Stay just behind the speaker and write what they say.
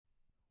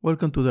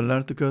Welcome to the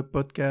Learn to Code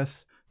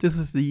podcast. This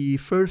is the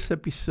first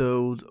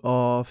episode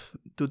of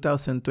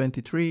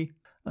 2023.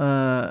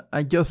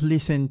 I just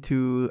listened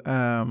to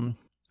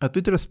a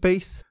Twitter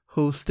space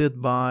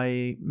hosted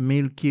by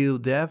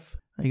MelkeyDev.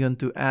 I'm going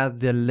to add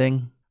the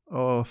link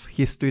of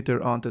his Twitter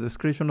on the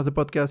description of the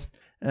podcast.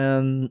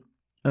 And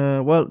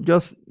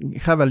just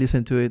have a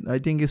listen to it. I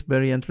think it's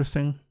very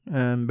interesting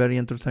and very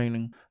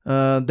entertaining.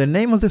 The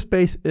name of the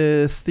space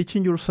is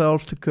Teaching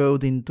Yourself to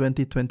Code in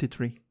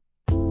 2023.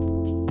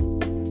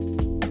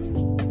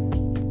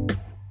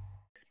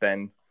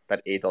 Spend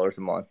that $8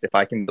 a month. If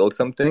I can build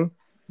something,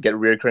 get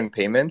recurring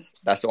payments,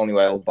 that's the only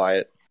way I'll buy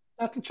it.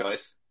 That's a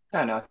choice. I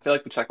don't know. I feel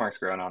like the checkmark's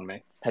growing on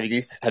me. Have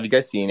you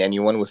guys seen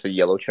anyone with a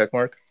yellow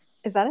checkmark?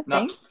 Is that a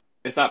thing?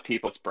 It's not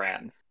people, it's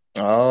brands.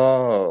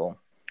 Oh.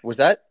 Was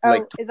that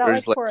is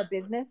that for a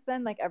business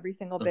then? Like every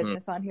single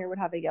business on here would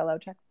have a yellow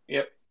check?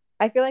 Yep.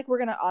 I feel like we're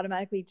going to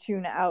automatically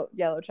tune out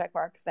yellow check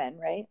marks then,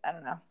 right? I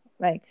don't know.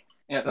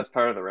 Yeah, that's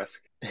part of the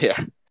risk. Yeah.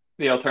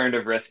 The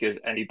alternative risk is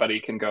anybody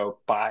can go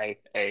buy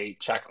a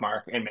check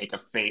mark and make a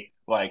fake,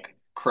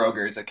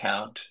 Kroger's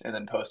account and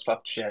then post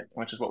fucked shit,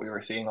 which is what we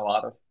were seeing a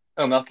lot of.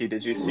 Oh, Melky,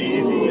 did you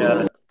see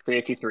the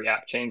Create 3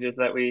 app changes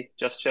that we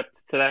just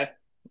shipped today?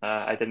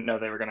 I didn't know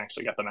they were going to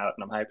actually get them out,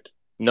 and I'm hyped.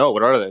 No,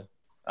 what are they?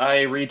 I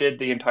redid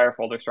the entire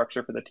folder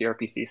structure for the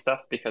TRPC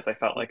stuff because I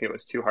felt like it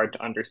was too hard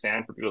to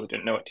understand for people who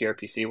didn't know what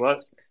TRPC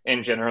was.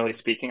 And generally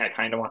speaking, I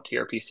kind of want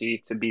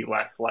TRPC to be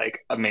less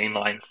like a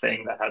mainline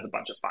thing that has a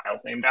bunch of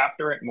files named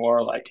after it,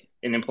 more like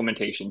an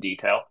implementation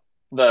detail.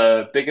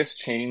 The biggest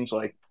change,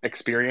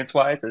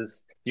 experience-wise,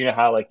 is you know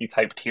how you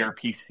type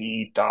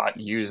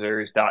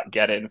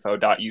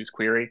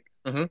trpc.users.getinfo.useQuery?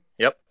 Mm-hmm.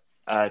 Yep.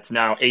 It's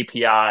now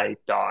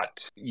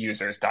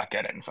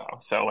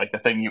api.users.getinfo. So the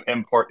thing you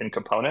import in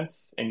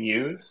components and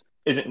use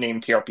isn't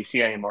named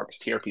TRPC anymore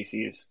because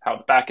TRPC is how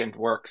the backend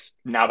works.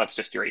 Now that's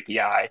just your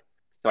API.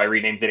 So I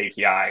renamed it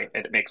API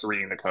and it makes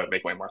reading the code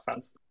make way more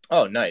sense.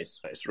 Oh, nice.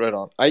 Right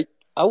on. I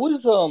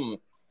was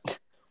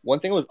one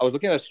thing was I was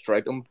looking at a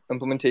Stripe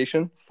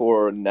implementation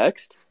for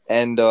Next,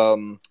 and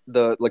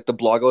the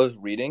blog I was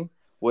reading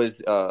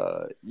was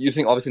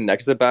using obviously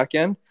Next as a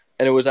backend,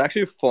 and it was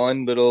actually a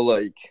fun little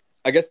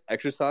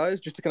exercise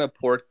just to kind of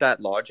port that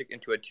logic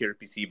into a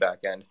TRPC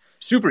backend.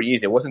 Super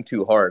easy. It wasn't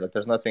too hard.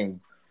 There's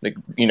nothing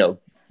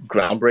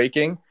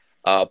groundbreaking,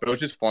 but it was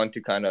just fun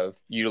to kind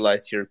of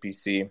utilize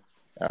TRPC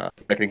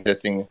like an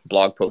existing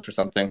blog post or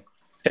something.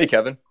 Hey,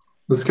 Kevin.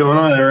 What's going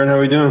on, Aaron? How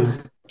we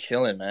doing?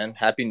 Chilling, man.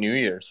 Happy New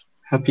Year's.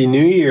 Happy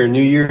New Year.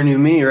 New Year, new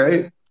me,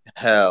 right?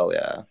 Hell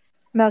yeah.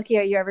 Melky,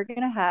 are you ever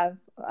going to have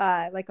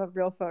a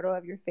real photo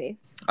of your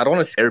face? I don't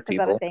want to scare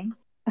people. Is that a thing?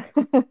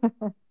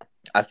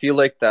 I feel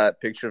like that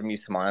picture of me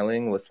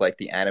smiling with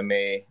the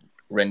anime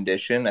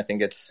rendition, I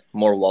think it's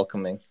more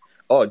welcoming.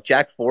 Oh,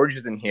 Jack Forge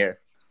is in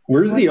here.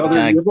 Where's the other,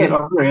 that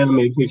other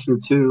anime picture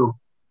too?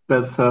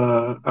 That's I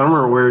don't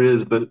remember where it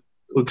is, but it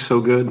looks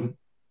so good.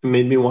 It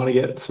made me want to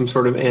get some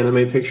sort of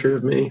anime picture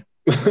of me.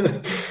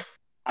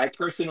 I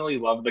personally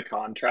love the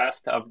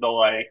contrast of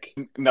the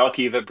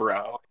Melky the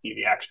bro, he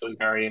the actually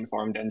very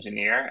informed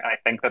engineer. And I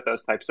think that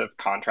those types of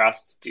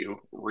contrasts do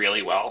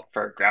really well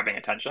for grabbing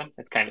attention.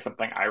 It's kind of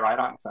something I ride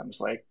on. So I'm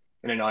just an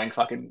annoying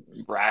fucking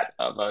brat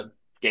of a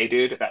gay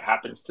dude that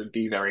happens to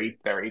be very,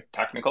 very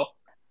technical.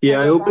 Yeah,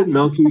 I opened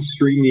Melky's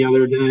stream the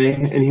other day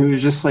and he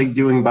was just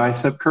doing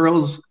bicep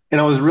curls. And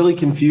I was really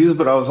confused,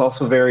 but I was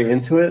also very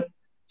into it.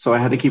 So I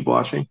had to keep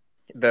watching.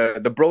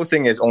 The bro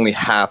thing is only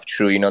half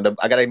true.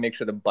 I gotta make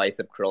sure the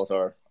bicep curls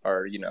are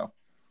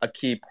a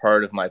key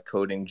part of my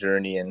coding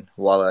journey. And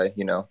while I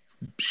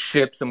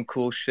ship some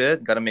cool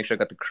shit, gotta make sure I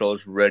got the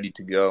curls ready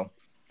to go.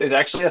 There's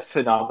actually a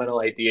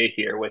phenomenal idea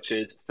here, which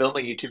is film a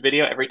YouTube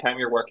video every time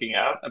you're working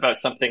out about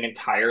something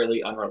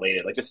entirely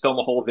unrelated. Just film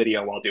a whole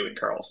video while doing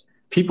curls.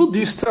 People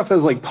do stuff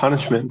as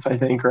punishments, I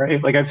think,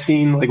 right? I've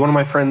seen one of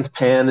my friends,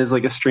 Pan, is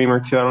a streamer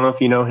too. I don't know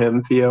if you know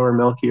him, Theo or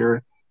Melky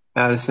or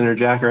Addison or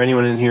Jack or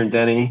anyone in here,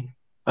 Denny.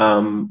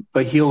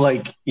 But he'll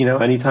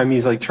anytime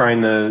he's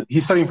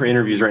he's studying for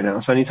interviews right now.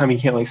 So anytime he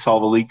can't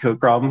solve a leak code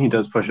problem, he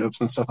does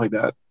push-ups and stuff like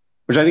that,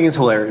 which I think is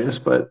hilarious,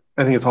 but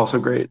I think it's also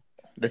great.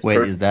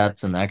 Is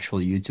that an actual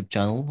YouTube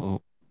channel?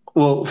 Or?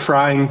 Well,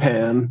 Frying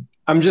Pan.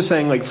 I'm just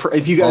saying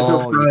if you guys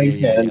know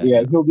Frying Pan,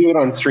 he'll do it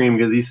on stream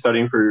because he's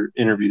studying for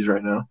interviews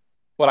right now.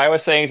 What I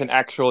was saying is an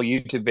actual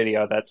YouTube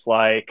video that's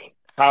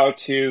how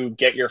to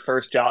get your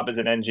first job as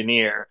an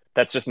engineer.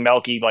 That's just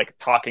Melky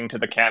talking to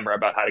the camera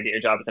about how to get your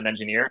job as an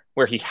engineer,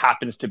 where he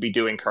happens to be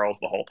doing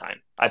curls the whole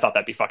time. I thought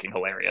that'd be fucking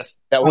hilarious.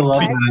 I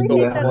actually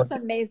think that's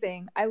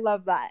amazing. I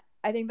love that.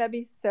 I think that'd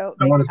be so.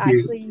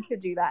 You should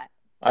do that.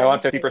 I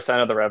want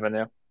 50% of the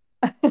revenue.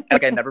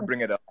 I never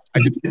bring it up. I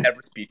just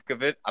never speak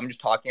of it. I'm just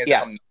talking as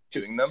if I'm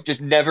doing them.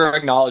 Just never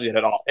acknowledge it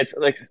at all. It's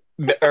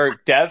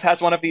Dev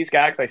has one of these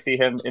gags. I see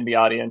him in the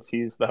audience.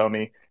 He's the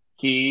homie.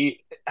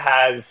 He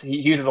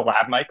uses a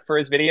lab mic for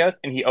his videos,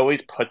 and he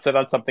always puts it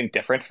on something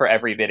different for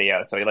every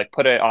video. So he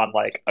put it on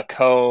a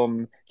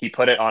comb. He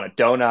put it on a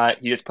donut.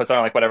 He just puts it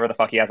on whatever the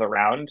fuck he has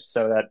around,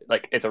 so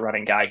that it's a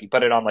running gag. He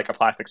put it on a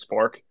plastic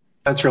spork.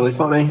 That's really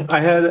funny. I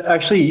had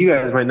actually, you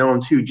guys might know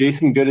him too.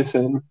 Jason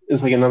Goodison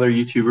is like another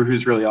YouTuber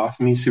who's really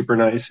awesome. He's super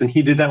nice. And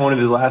he did that in one of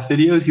his last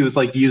videos. He was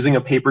like using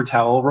a paper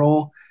towel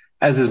roll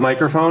as his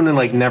microphone and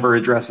like never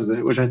addresses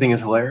it, which I think is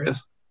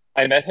hilarious.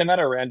 I met him at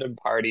a random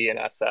party in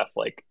SF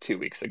like 2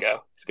 weeks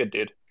ago. He's a good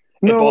dude.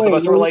 And No both of way.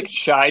 us were like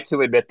shy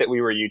to admit that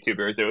we were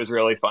YouTubers. It was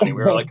really funny.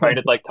 We were like trying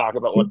to like talk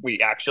about what we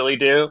actually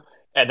do.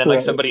 And then like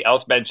Right. somebody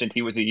else mentioned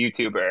he was a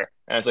YouTuber.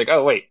 And I was like,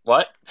 oh, wait,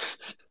 what?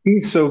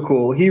 He's so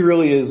cool. He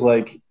really is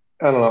like,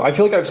 I don't know. I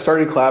feel like I've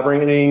started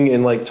collaborating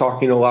and like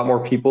talking to a lot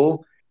more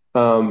people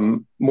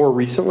more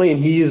recently. And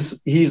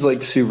he's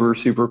like super,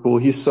 super cool.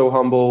 He's so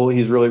humble.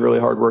 He's really, really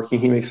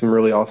hardworking. He makes some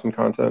really awesome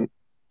content.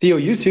 Theo,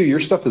 you too. Your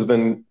stuff has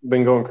been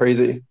going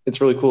crazy.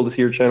 It's really cool to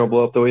see your channel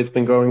blow up the way it's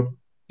been going.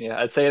 Yeah,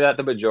 I'd say that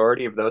the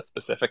majority of those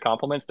specific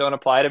compliments don't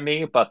apply to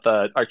me, but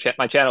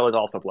my channel is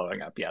also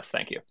blowing up. Yes,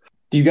 thank you.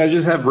 Do you guys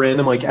just have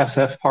random like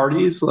SF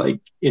parties? Like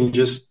in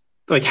just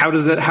like how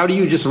do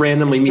you just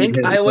randomly I meet think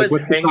him? I Like was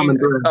what's the hanging. common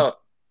thread? Oh,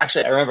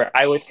 actually, I remember.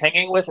 I was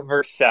hanging with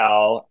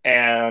Vercel,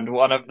 and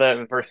one of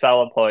the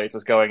Vercel employees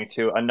was going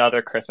to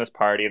another Christmas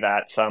party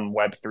that some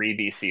Web3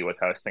 VC was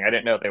hosting. I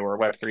didn't know they were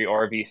Web3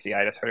 or VC.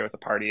 I just heard it was a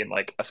party in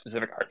like a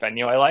specific art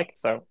venue I liked,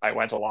 so I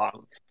went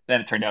along.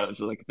 Then it turned out it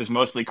was like this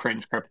mostly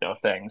cringe crypto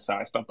thing. So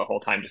I spent the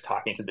whole time just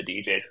talking to the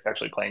DJs,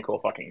 actually playing cool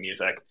fucking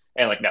music,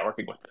 and like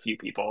networking with a few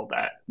people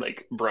that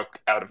like broke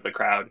out of the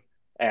crowd.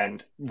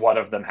 And one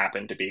of them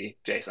happened to be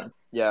Jason.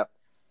 Yeah.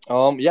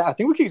 Yeah, I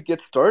think we could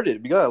get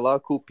started. We got a lot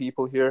of cool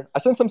people here. I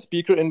sent some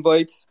speaker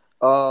invites.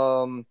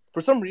 For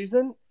some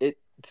reason, it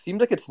seems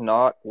like it's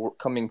not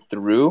coming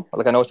through.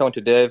 Like I know someone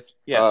to Dev.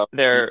 Yeah,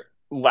 they're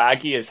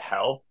laggy as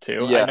hell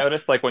too. Yeah. I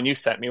noticed like when you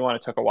sent me one,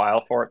 it took a while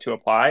for it to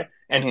apply.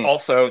 And Mhm.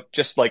 also,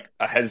 just like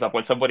a heads up,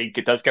 when somebody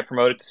does get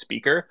promoted to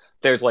speaker,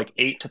 there's like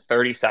 8 to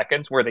 30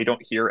 seconds where they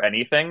don't hear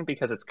anything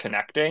because it's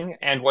connecting.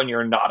 And when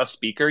you're not a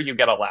speaker, you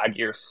get a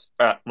laggier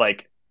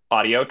like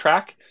audio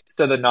track.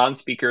 So the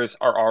non-speakers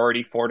are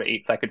already 4 to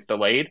 8 seconds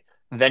delayed.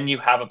 Then you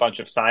have a bunch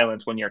of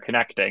silence when you're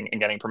connecting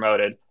and getting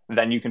promoted.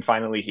 Then you can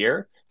finally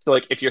hear. So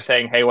like if you're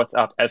saying, "Hey, what's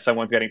up?" as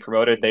someone's getting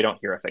promoted, they don't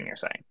hear a thing you're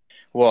saying.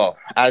 Well,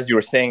 as you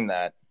were saying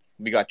that,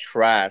 we got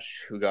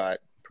Trash who got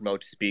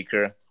promoted to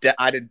speaker.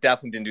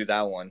 Definitely didn't do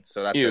that one.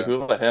 So that's Ew,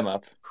 who let him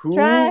up? who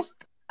Trash.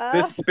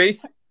 this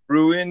space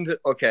ruined.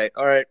 Okay,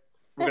 all right,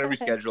 we're gonna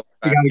reschedule.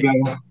 You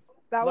gotta go.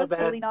 That My was bad.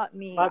 totally not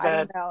me. My I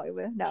bad. don't know. It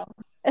was no.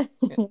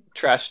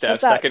 Trash Dev,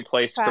 What's up? second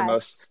place for Trash.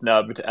 most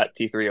snubbed at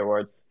T3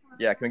 Awards.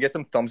 Yeah, can we get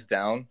some thumbs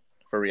down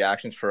for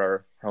reactions for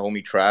our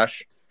homie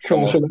Trash?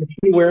 Trash, I'm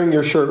actually wearing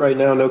your shirt right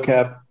now, no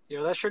cap.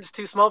 Yo, that shirt's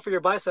too small for your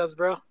biceps,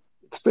 bro.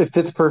 It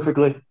fits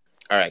perfectly.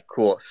 All right,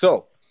 cool.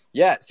 So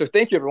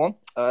thank you everyone.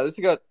 This is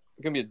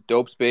gonna be a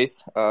dope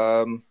space.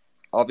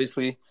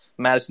 Obviously,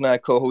 Madison and I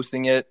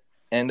co-hosting it,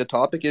 and the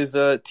topic is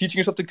teaching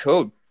yourself to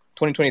code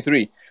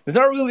 2023. There's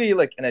not really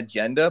like an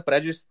agenda,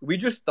 but we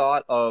just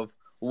thought of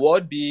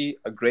what would be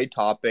a great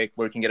topic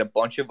where we can get a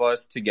bunch of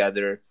us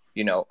together,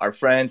 our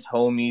friends,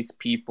 homies,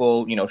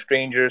 people,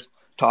 strangers,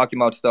 talking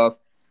about stuff.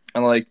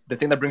 And like the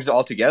thing that brings it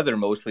all together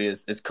mostly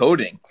is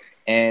coding.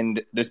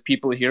 And there's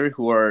people here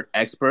who are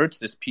experts.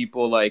 There's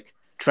people like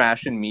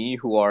Trash and me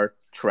who are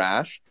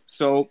trash.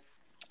 So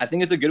I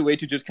think it's a good way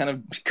to just kind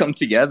of come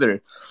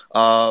together.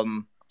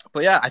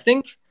 But yeah, I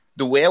think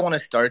the way I want to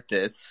start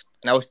this,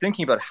 and I was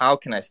thinking about how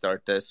can I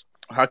start this,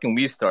 how can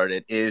we start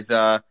it, is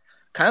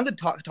kind of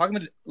talking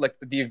about like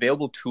the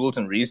available tools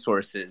and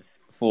resources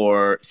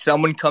for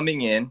someone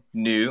coming in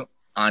new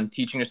on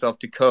teaching yourself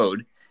to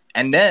code.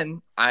 And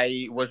then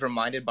I was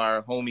reminded by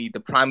our homie, the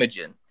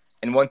Primogen.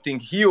 And one thing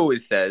he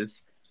always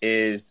says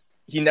is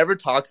he never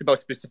talks about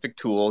specific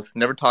tools,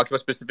 never talks about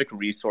specific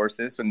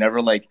resources, so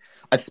never like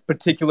a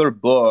particular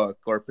book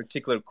or a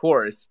particular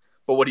course.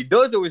 But what he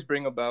does always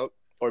bring about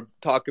or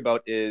talk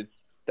about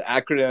is the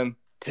acronym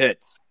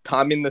TITS,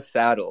 Time in the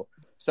Saddle.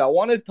 So I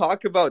want to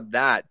talk about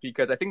that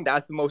because I think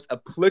that's the most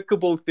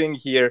applicable thing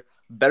here.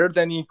 Better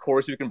than any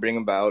course you can bring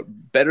about,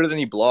 better than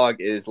any blog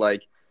is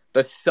like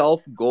the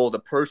self-goal, the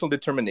personal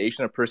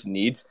determination a person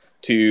needs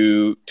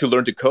to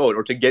learn to code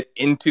or to get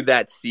into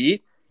that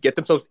seat, get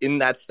themselves in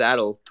that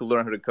saddle to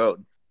learn how to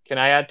code. Can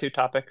I add 2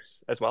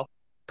 topics as well?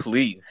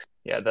 Please.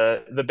 Yeah,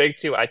 the big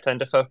 2 I tend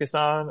to focus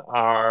on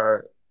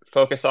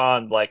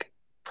like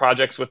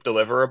projects with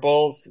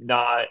deliverables,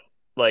 not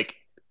like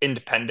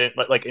independent,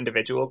 like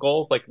individual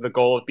goals. Like the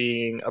goal of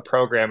being a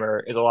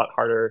programmer is a lot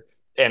harder.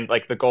 And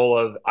like the goal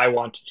of I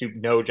want to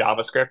know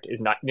JavaScript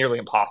is not nearly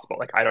impossible.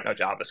 Like I don't know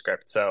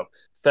JavaScript. So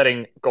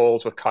setting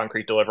goals with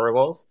concrete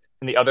deliverables.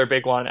 And the other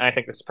big one, and I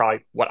think this is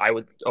probably what I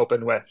would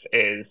open with,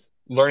 is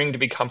learning to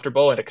be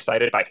comfortable and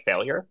excited by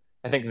failure.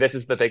 I think this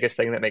is the biggest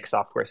thing that makes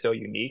software so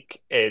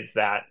unique, is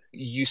that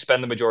you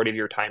spend the majority of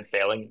your time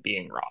failing,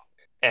 being wrong.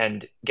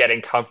 And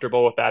getting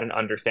comfortable with that and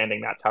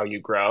understanding that's how you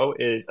grow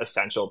is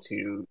essential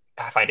to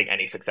finding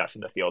any success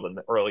in the field. And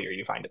the earlier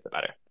you find it, the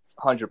better.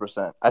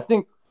 100%. I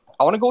think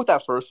I want to go with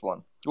that first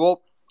one.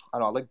 Well, I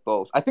don't know, I like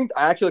both. I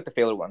actually like the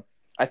failure one.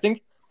 I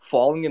think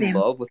falling in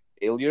love with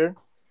failure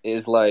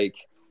is like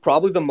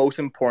probably the most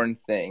important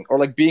thing, or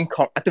like being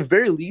at the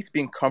very least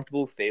being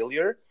comfortable with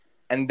failure,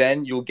 and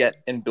then you'll get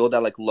and build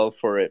that like love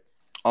for it.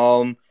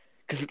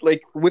 Because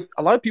like with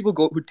a lot of people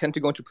who tend to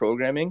go into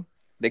programming,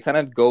 they kind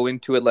of go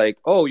into it like,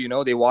 oh,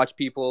 they watch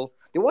people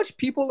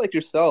like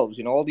yourselves,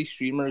 all these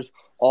streamers,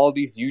 all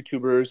these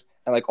YouTubers,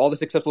 and like all the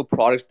successful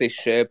products they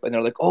ship, and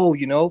they're like, oh,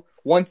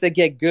 once they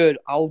get good,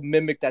 I'll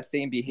mimic that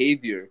same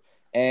behavior.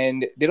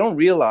 And they don't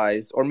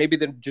realize, or maybe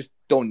they just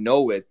don't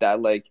know it,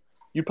 that like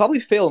you probably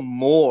fail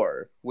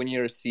more when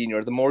you're a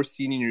senior. The more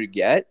senior you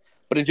get,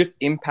 but it just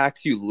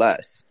impacts you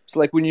less. So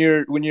like when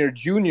you're a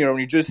junior,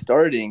 when you're just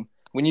starting,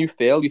 when you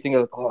fail, you think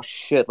like, oh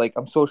shit, like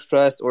I'm so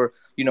stressed, or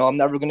I'm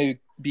never gonna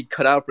be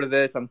cut out for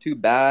this. I'm too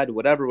bad,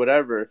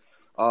 whatever.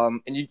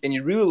 And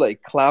you really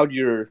like cloud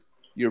your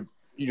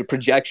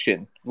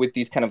projection with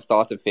these kind of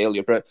thoughts of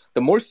failure. But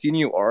the more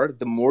senior you are,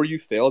 the more you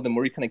fail, the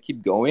more you kind of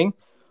keep going.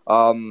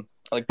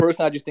 Like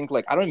personally, I just think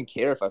like I don't even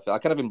care if I fail. I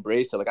kind of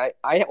embrace it. Like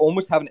I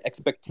almost have an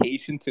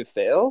expectation to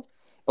fail,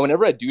 and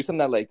whenever I do something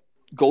that like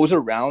goes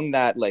around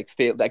that like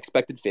the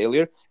expected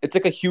failure, it's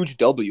like a huge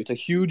W.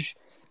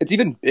 It's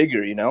even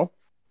bigger,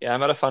 Yeah,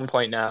 I'm at a fun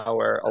point now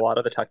where a lot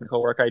of the technical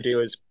work I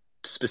do is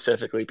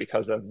specifically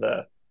because of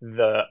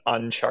the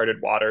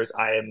uncharted waters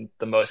I am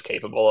the most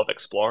capable of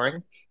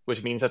exploring,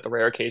 which means that the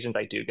rare occasions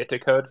I do get to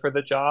code for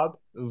the job,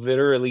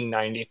 literally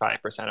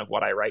 95% of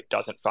what I write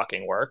doesn't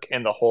fucking work.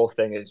 And the whole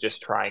thing is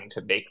just trying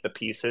to make the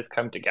pieces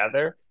come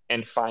together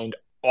and find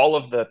all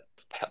of the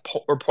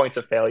points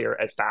of failure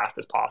as fast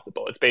as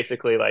possible. It's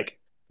basically like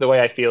the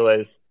way I feel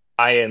is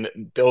I am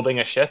building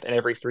a ship, and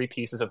every 3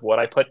 pieces of wood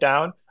I put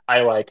down,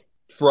 I like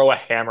throw a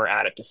hammer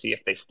at it to see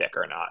if they stick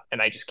or not.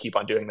 And I just keep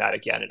on doing that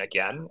again and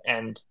again.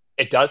 And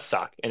it does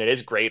suck and it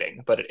is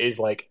grating, but it is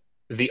like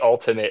the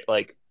ultimate,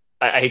 like,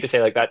 I hate to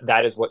say like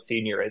that is what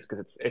senior is,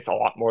 because it's a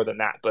lot more than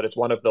that, but it's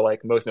one of the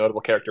like most notable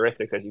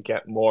characteristics as you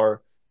get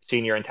more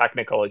senior and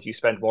technical, is you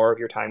spend more of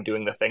your time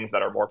doing the things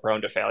that are more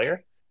prone to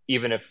failure,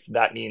 even if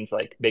that means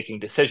like making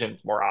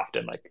decisions more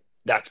often. Like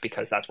that's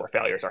because that's where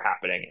failures are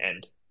happening.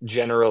 And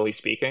generally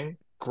speaking,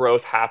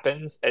 growth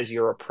happens as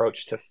your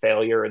approach to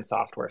failure in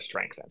software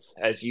strengthens.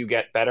 As you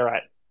get better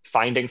at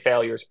finding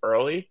failures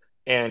early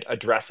and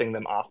addressing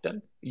them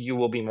often, you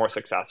will be more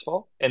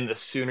successful. And the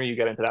sooner you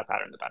get into that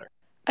pattern, the better.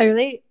 I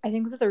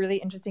think this is a really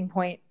interesting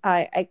point.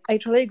 I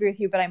totally agree with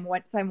you, but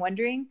I'm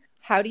wondering,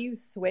 how do you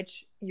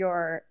switch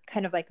your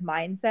kind of like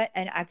mindset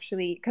and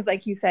actually, because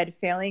like you said,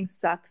 failing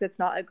sucks. It's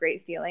not a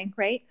great feeling,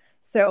 right?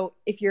 So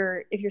if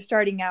you're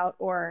starting out,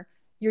 or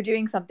you're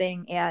doing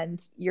something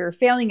and you're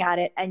failing at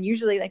it, and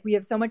usually like we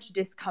have so much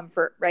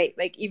discomfort, right?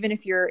 Like even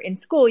if you're in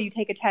school, you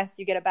take a test,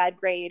 you get a bad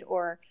grade,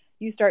 or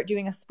you start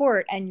doing a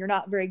sport and you're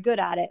not very good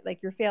at it,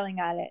 like you're failing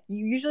at it,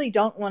 you usually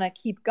don't want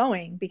to keep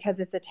going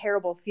because it's a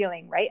terrible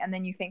feeling, right? And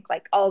then you think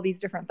like all these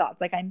different thoughts,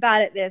 like I'm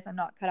bad at this, I'm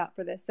not cut out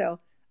for this. So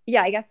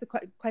yeah, I guess the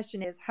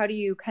question is, how do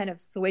you kind of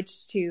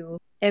switch to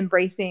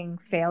embracing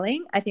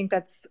failing? I think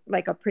that's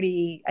like I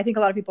think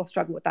a lot of people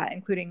struggle with that,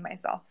 including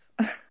myself.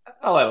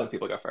 I'll let other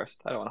people go first.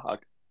 I don't want to hog.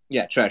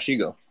 Yeah, Trash, you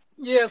go.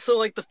 Yeah, so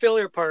like the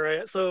failure part,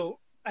 right? So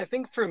I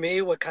think for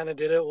me, what kind of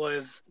did it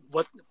was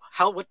what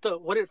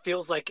it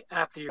feels like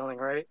after you're failing,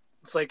 right?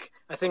 It's like,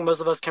 I think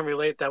most of us can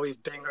relate that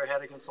we've banged our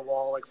head against the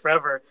wall like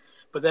forever,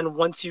 but then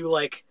once you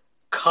like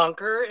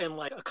conquer and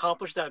like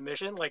accomplish that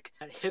mission, like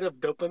that hit of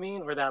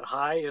dopamine or that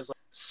high is like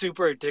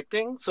super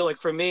addicting. So like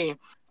for me,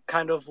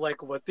 kind of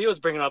like what Theo's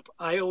bringing up,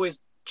 I always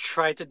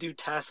try to do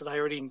tasks that I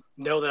already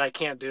know that I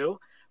can't do,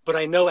 but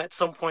I know at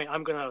some point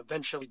I'm gonna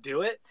eventually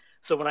do it.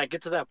 So when I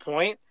get to that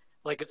point,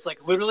 like it's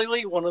like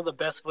literally one of the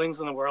best feelings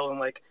in the world, and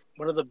like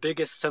one of the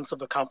biggest sense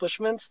of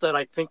accomplishments that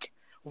I think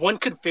one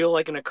could feel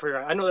like in a career.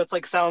 I know that's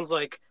like sounds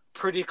like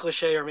pretty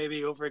cliche or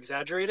maybe over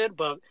exaggerated,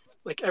 but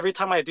like every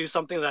time I do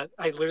something that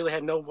I literally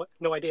had no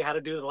idea how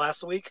to do the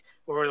last week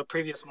or the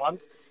previous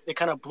month, it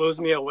kind of blows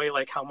me away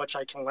like how much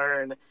I can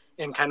learn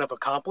and kind of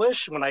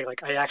accomplish when I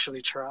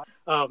actually try.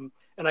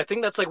 And I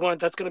think that's like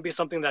that's going to be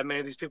something that many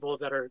of these people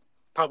that are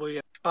probably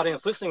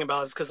audience listening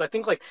about, is because I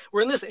think like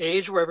we're in this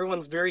age where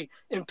everyone's very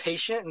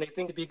impatient and they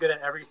think to be good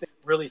at everything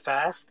really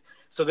fast.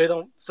 So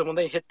when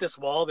they hit this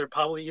wall, they're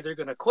probably either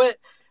going to quit,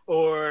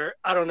 or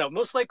I don't know,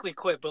 most likely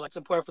quit. But it's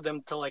important for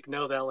them to like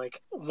know that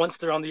like once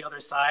they're on the other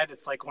side,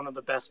 it's like one of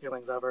the best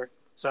feelings ever.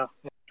 So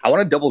yeah. I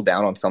want to double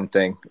down on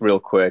something real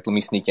quick. Let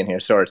me sneak in here.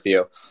 Sorry,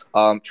 Theo.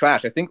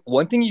 Trash, I think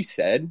one thing you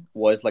said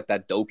was like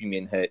that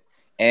dopamine hit.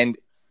 And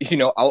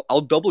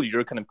I'll double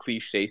your kind of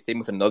cliche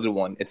statement with another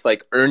one. It's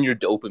like earn your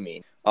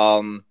dopamine,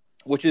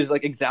 which is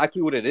like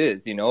exactly what it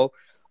is.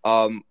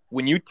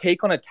 When you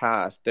take on a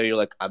task that you're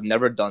like, I've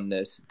never done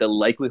this, the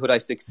likelihood I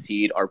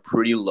succeed are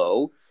pretty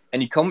low,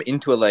 and you come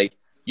into it like,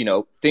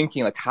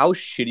 thinking like, how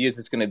shitty is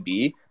this going to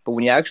be? But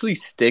when you actually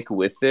stick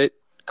with it,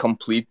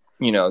 complete,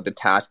 the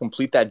task,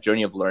 complete that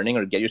journey of learning,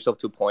 or get yourself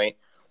to a point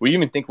where you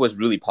even think was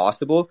really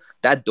possible,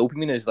 that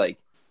dopamine is like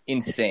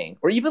insane.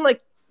 Or even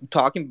like,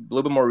 talking a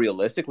little bit more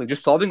realistic, like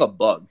just solving a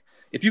bug.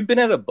 If you've been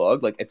at a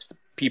bug, like if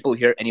people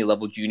here any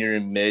level, junior,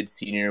 mid,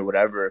 senior,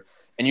 whatever,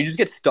 and you just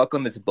get stuck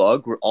on this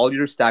bug where all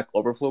your Stack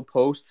Overflow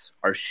posts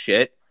are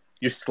shit,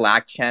 your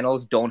Slack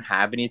channels don't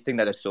have anything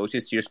that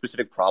associates to your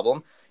specific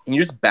problem, and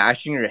you're just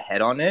bashing your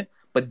head on it.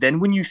 But then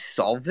when you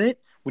solve it,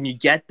 when you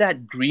get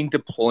that green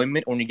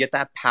deployment, or when you get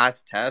that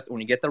pass test, or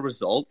when you get the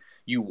result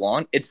you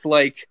want, it's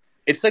like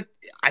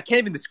I can't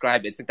even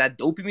describe it. It's like that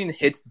dopamine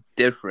hits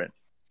different.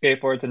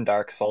 Skateboards and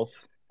Dark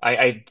Souls.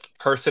 I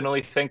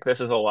personally think this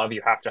is a love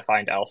you have to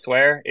find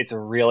elsewhere. It's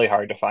really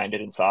hard to find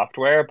it in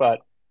software, but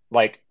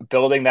like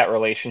building that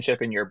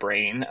relationship in your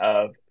brain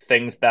of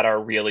things that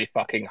are really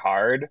fucking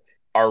hard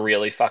are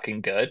really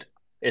fucking good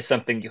is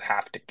something you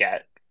have to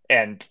get.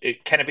 And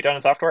can it be done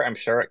in software? I'm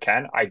sure it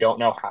can. I don't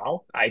know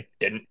how. I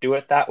didn't do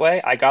it that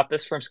way. I got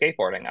this from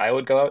skateboarding. I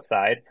would go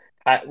outside,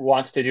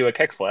 want to do a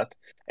kickflip,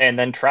 and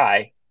then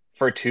try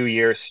for 2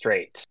 years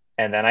straight.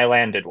 And then I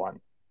landed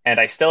one. And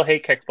I still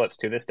hate kickflips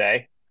to this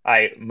day.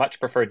 I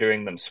much prefer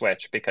doing them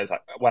switch because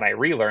when I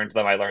relearned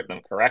them, I learned them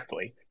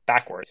correctly,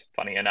 backwards,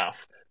 funny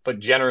enough. But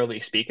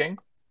generally speaking,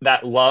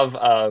 that love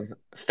of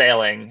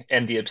failing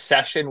and the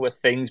obsession with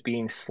things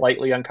being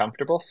slightly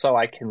uncomfortable so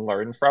I can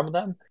learn from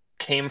them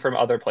came from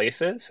other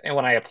places. And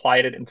when I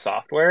applied it in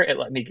software, it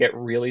let me get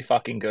really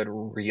fucking good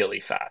really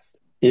fast.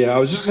 Yeah, I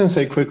was just going to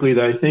say quickly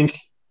that I think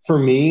for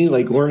me,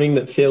 like learning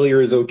that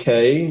failure is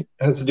okay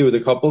has to do with a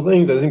couple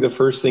things. I think the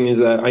first thing is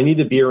that I need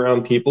to be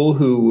around people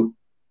who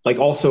like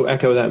also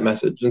echo that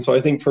message. And so I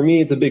think for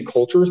me, it's a big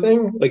culture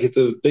thing. Like it's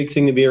a big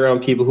thing to be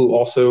around people who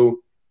also,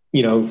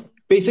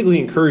 basically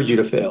encourage you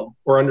to fail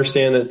or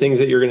understand that things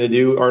that you're going to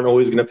do aren't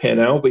always going to pan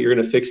out, but you're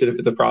going to fix it if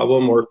it's a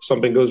problem, or if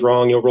something goes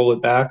wrong, you'll roll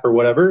it back or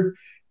whatever.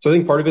 So I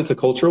think part of it's a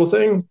cultural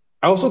thing.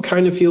 I also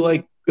kind of feel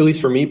like, at least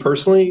for me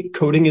personally,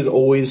 coding has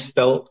always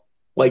felt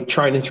like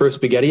trying to throw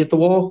spaghetti at the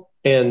wall.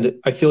 And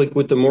I feel like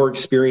with the more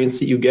experience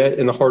that you get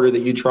and the harder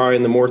that you try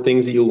and the more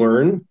things that you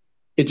learn,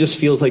 it just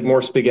feels like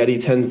more spaghetti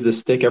tends to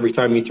stick every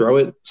time you throw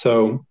it.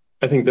 So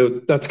I think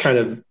that's kind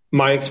of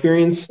my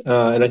experience.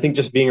 And I think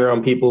just being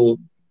around people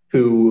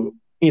who,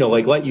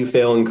 like let you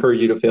fail, encourage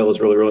you to fail is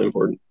really, really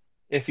important.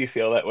 If you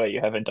feel that way, you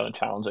haven't done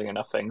challenging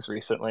enough things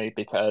recently,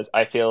 because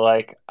I feel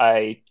like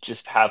I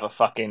just have a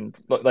fucking,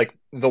 like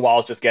the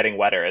wall's just getting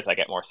wetter as I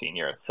get more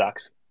senior. It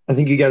sucks. I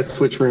think you got to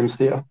switch rooms,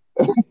 Theo.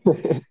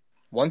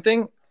 One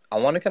thing I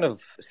want to kind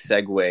of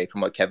segue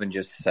from what Kevin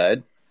just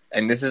said,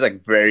 and this is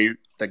like very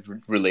like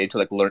related to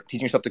like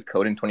teaching yourself to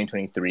code in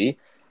 2023.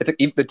 It's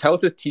like the title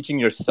is teaching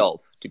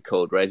yourself to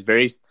code, right? It's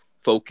very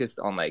focused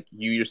on like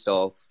you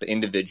yourself, the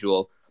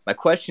individual. My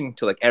question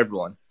to like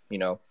everyone,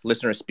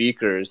 listeners,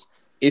 speakers,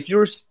 if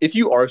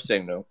you are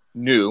saying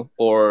new,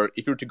 or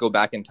if you were to go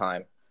back in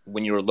time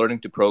when you were learning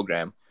to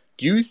program,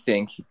 do you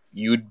think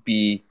you'd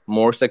be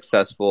more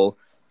successful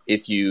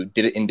if you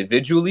did it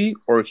individually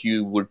or if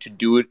you were to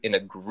do it in a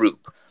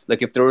group?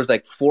 Like if there was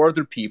like 4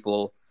 other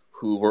people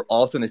who were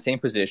also in the same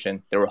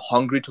position, they were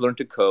hungry to learn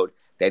to code,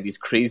 they had these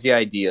crazy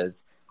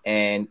ideas,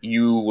 and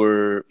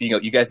you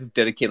guys just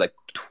dedicate like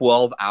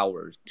 12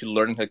 hours to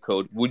learning how to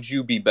code, would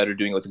you be better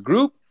doing it with a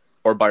group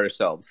or by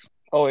yourselves?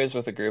 Always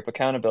with a group.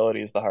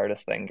 Accountability is the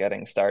hardest thing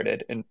getting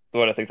started. And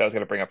one of the things I was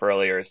going to bring up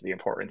earlier is the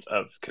importance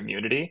of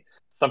community.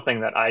 Something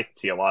that I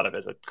see a lot of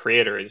as a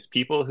creator is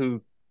people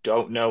who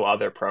don't know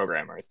other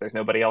programmers. There's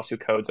nobody else who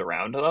codes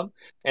around them.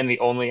 And the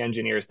only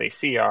engineers they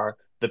see are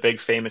the big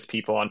famous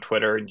people on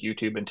Twitter and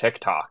YouTube and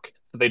TikTok.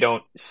 They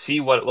don't see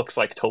what it looks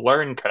like to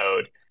learn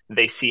code.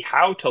 They see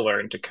how to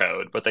learn to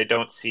code, but they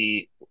don't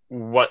see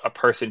what a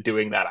person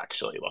doing that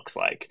actually looks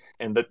like.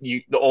 And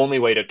the only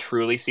way to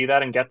truly see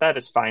that and get that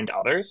is find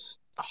others,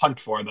 hunt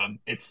for them.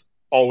 It's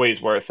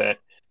always worth it.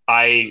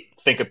 I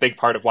think a big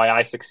part of why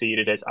I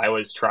succeeded is I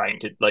was trying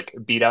to like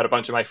beat out a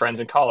bunch of my friends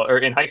in college or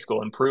in high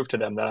school and prove to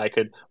them that I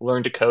could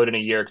learn to code in a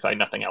year because I had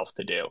nothing else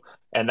to do.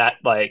 And that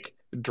like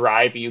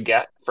drive you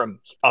get from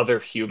other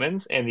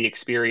humans and the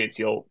experience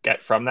you'll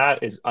get from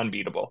that is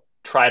unbeatable.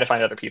 Try to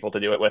find other people to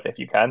do it with if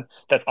you can.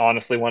 That's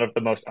honestly one of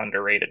the most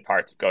underrated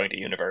parts of going to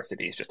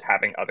university is just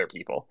having other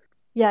people.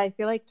 Yeah, I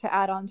feel like to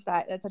add on to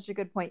that, that's such a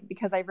good point,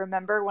 because I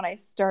remember when I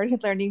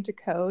started learning to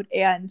code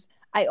and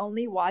I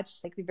only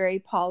watched like the very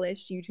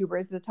polished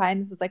YouTubers at the time.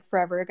 This was like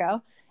forever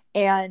ago.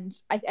 And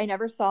I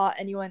never saw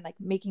anyone like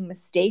making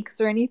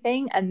mistakes or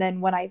anything. And then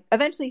when I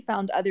eventually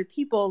found other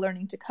people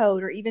learning to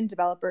code, or even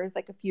developers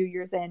like a few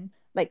years in,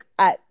 like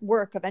at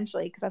work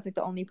eventually, because that's like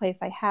the only place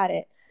I had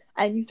it.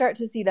 And you start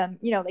to see them,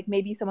 like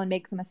maybe someone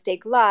makes a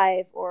mistake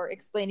live or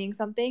explaining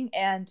something.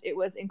 And it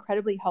was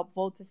incredibly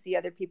helpful to see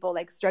other people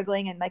like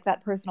struggling and like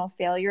that personal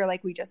failure,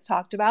 like we just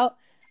talked about.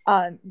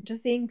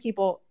 Just seeing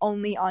people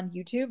only on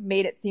YouTube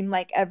made it seem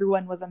like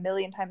everyone was a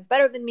million times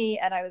better than me.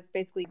 And I was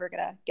basically never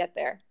going to get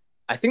there.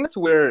 I think that's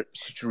where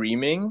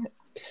streaming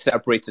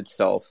separates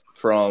itself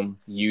from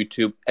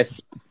YouTube,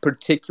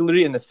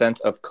 particularly in the sense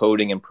of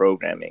coding and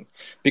programming.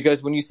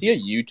 Because when you see a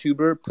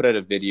YouTuber put out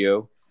a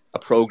video, a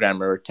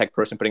programmer, tech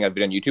person putting out a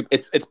video on YouTube,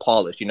 it's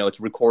polished, it's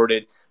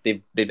recorded,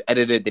 they've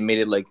edited, they made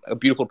it like a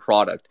beautiful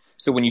product.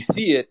 So when you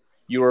see it,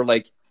 you're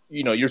like,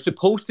 you're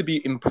supposed to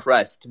be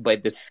impressed by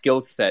the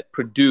skill set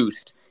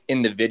produced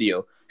in the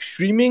video.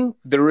 Streaming,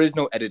 there is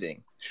no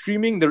editing.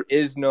 streaming, there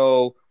is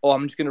no, oh,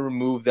 I'm just going to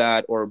remove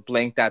that or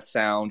blank that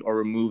sound or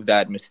remove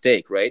that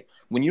mistake, right?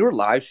 When you're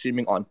live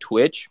streaming on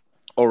Twitch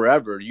or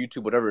wherever,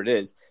 YouTube, whatever it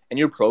is, and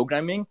you're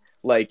programming,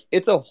 like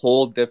it's a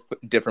whole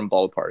different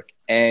ballpark.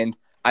 And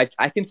I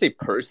can say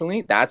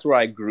personally, that's where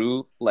I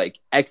grew like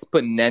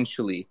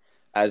exponentially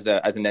as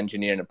an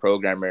engineer and a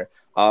programmer.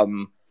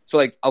 So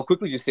like I'll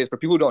quickly just say this for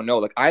people who don't know,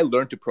 like I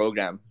learned to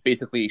program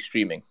basically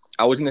streaming.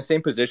 I was in the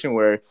same position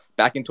where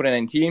back in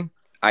 2019,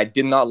 I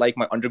did not like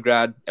my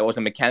undergrad. I was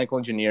a mechanical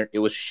engineer. It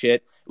was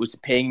shit. It was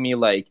paying me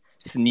like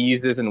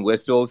sneezes and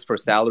whistles for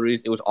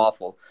salaries. It was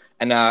awful.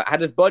 And I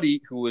had this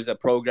buddy who was a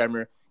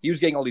programmer. He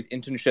was getting all these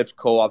internships,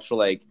 co-ops for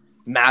like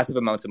massive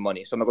amounts of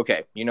money. So I'm like,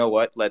 okay, you know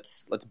what?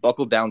 Let's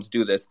buckle down. Let's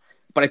do this.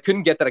 But I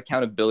couldn't get that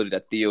accountability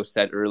that Theo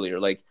said earlier.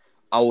 Like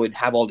I would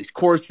have all these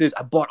courses.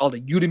 I bought all the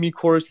Udemy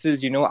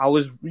courses. I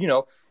was,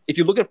 if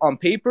you look at it on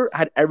paper, I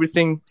had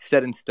everything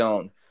set in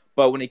stone.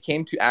 But when it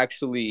came to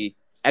actually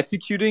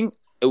executing,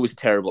 it was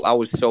terrible. I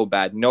was so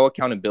bad. No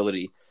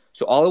accountability.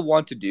 So all I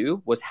wanted to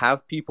do was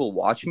have people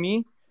watch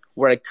me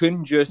where I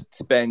couldn't just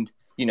spend,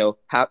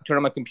 turn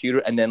on my computer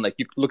and then like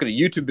you look at a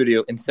YouTube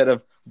video instead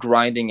of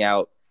grinding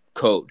out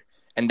code.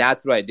 And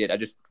that's what I did. I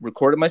just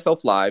recorded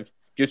myself live.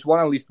 Just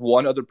want at least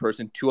one other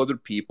person, two other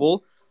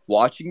people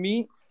watching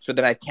me so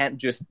that I can't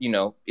just,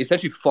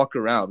 essentially fuck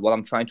around while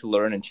I'm trying to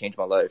learn and change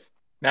my life.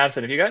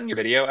 Madison, have you gotten your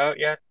video out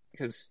yet?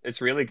 Because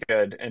it's really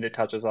good and it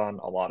touches on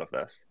a lot of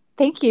this.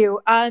 Thank you.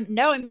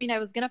 No, I mean, I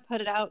was going to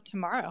put it out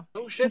tomorrow.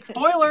 Oh, shit.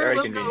 Spoilers. Very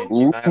Let's convenient.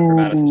 go. Time for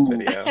Madison's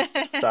video.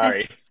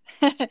 Sorry.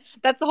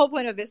 That's the whole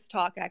point of this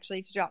talk,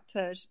 actually,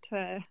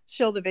 to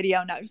show the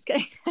video. No, I'm just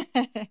kidding.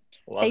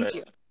 Love Thank it.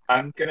 you.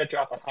 I'm going to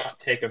drop a hot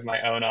take of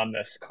my own on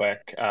this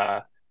quick.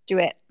 Do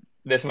it.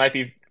 This might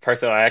be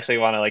personal. I actually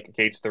want to like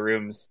gauge the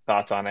room's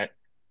thoughts on it.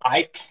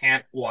 I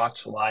can't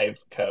watch live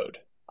code.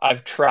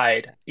 I've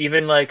tried.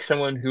 Even like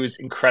someone who's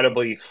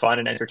incredibly fun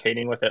and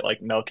entertaining with it,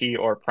 like Melky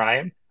or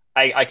Prime,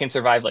 I can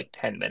survive like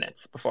 10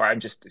 minutes before I'm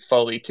just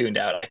fully tuned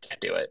out. I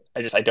can't do it.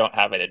 I don't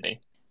have it in me.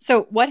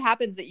 So what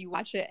happens that you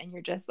watch it and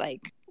you're just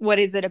like, what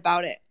is it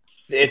about it?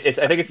 I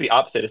think it's the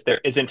opposite. There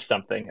isn't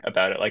something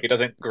about it. Like it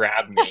doesn't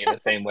grab me in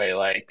the same way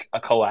like a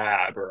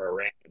collab or a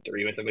rant or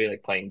even somebody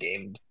like playing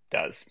games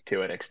does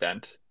to an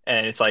extent.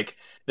 And it's like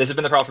this has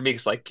been the problem for me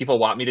because like people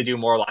want me to do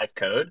more live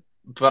code,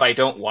 but I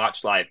don't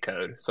watch live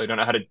code, so I don't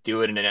know how to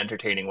do it in an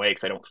entertaining way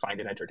because I don't find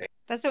it entertaining.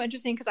 That's so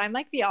interesting because I'm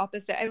like the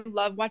opposite. I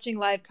love watching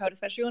live code,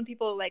 especially when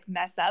people like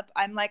mess up.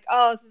 I'm like,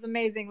 oh, this is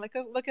amazing. Look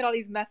at all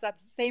these mess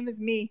ups, same as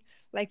me.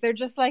 Like they're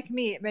just like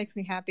me. It makes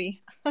me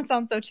happy. That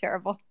sounds so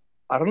terrible.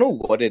 I don't know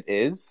what it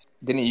is.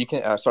 Denny, you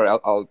can. Sorry,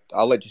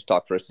 I'll let you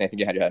talk first. I think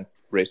you had your hand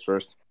raised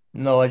first.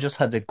 No, I just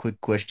had a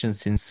quick question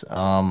since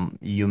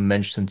you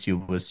mentioned you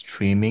were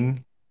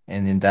streaming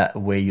and in that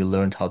way you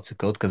learned how to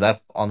code because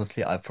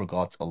I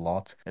forgot a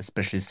lot,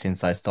 especially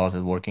since I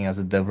started working as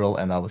a dev role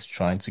and I was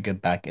trying to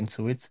get back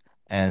into it.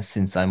 And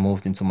since I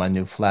moved into my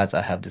new flat,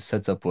 I have this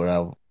setup where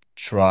I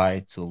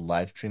try to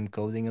live stream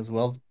coding as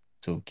well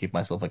to keep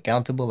myself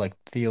accountable, like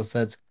Theo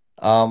said.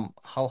 How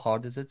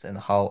hard is it and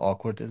how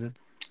awkward is it?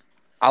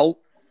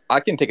 I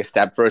can take a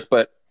stab first,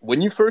 but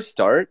when you first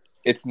start,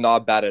 it's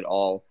not bad at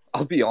all.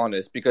 I'll be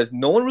honest, because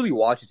no one really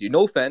watches you.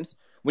 No offense.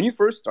 When you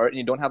first start and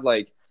you don't have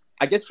like,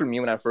 I guess for me,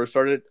 when I first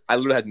started, I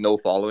literally had no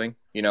following.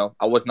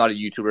 I was not a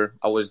YouTuber.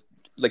 I was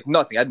like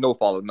nothing. I had no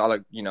follow, not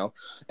like,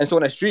 And so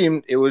when I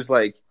streamed, it was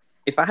like,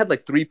 if I had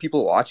like 3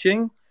 people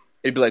watching,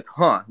 it'd be like,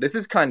 this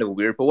is kind of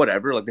weird, but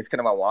whatever. Like this is kind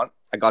of what I want.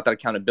 I got that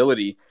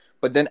accountability.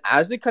 But then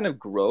as it kind of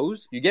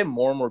grows, you get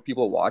more and more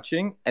people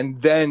watching.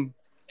 And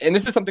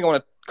this is something I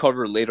want to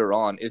cover later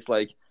on, is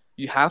like,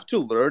 you have to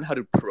learn how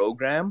to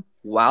program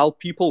while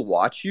people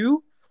watch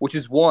you, which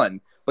is one.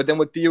 But then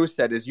what Theo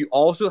said is you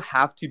also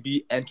have to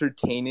be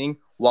entertaining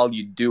while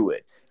you do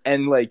it.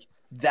 And like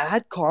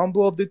that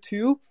combo of the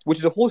two, which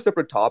is a whole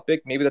separate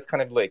topic, maybe that's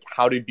kind of like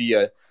how to be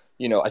a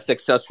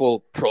successful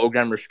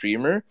programmer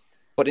streamer.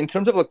 But in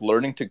terms of like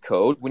learning to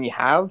code, when you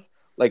have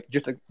like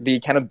just like, the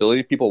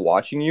accountability of people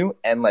watching you,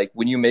 and like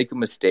when you make a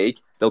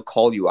mistake, they'll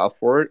call you out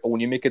for it. Or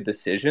when you make a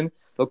decision,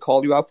 they'll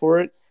call you out for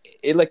it.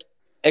 It like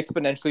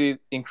exponentially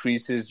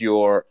increases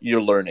your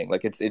learning.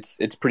 Like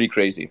it's pretty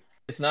crazy.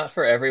 It's not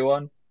for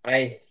everyone.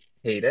 I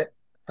hate it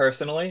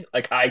personally.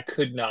 Like I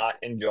could not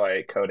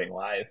enjoy coding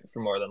live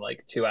for more than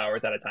like 2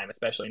 hours at a time,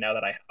 especially now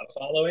that I have a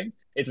following.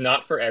 It's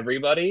not for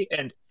everybody.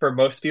 And for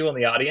most people in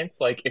the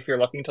audience, like if you're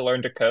looking to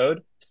learn to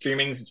code,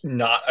 streaming's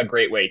not a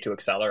great way to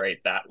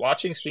accelerate that.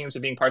 Watching streams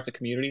and being parts of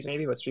communities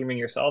maybe, but streaming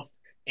yourself,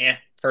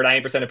 for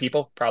 90% of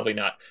people, probably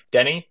not.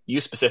 Denny,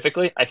 you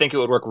specifically, I think it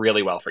would work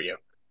really well for you.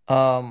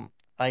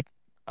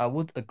 I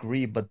would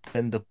agree, but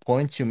then the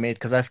point you made,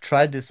 because I've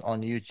tried this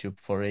on YouTube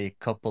for a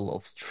couple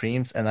of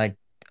streams, and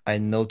I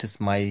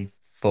noticed my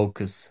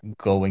focus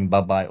going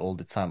bye-bye all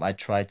the time. I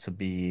tried to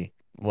be,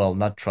 well,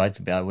 not tried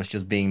to be, I was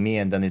just being me,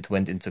 and then it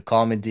went into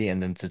comedy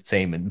and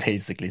entertainment,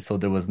 basically. So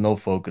there was no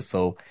focus.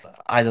 So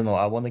I don't know.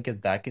 I want to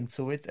get back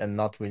into it, and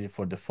not really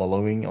for the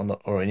following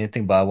or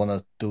anything, but I want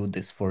to do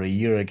this for a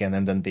year again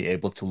and then be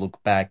able to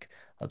look back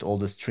at all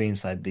the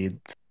streams I did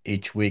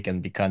each week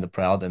and be kind of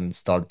proud and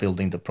start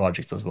building the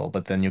projects as well.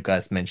 But then you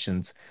guys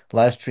mentioned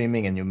live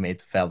streaming and you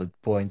made valid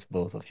points,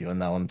 both of you. And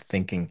now I'm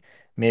thinking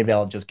maybe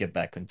I'll just get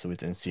back into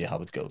it and see how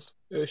it goes.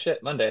 Oh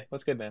shit, Monday.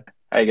 What's good, man?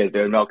 How you guys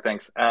doing? Milk,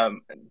 thanks.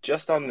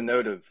 Just on the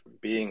note of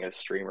being a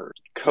streamer,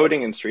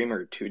 coding and stream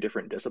are two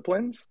different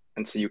disciplines.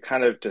 And so you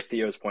kind of, to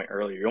Theo's point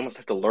earlier, you almost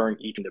have to learn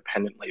each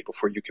independently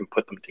before you can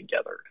put them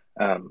together.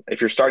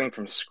 If you're starting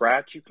from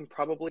scratch, you can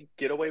probably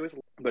get away with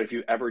it. But if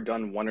you've ever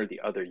done one or the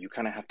other, you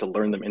kind of have to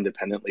learn them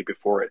independently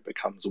before it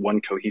becomes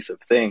one cohesive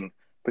thing,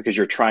 because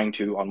you're trying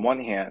to, on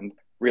one hand,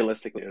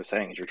 realistically, I was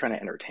saying, is you're trying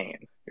to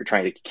entertain. You're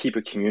trying to keep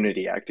a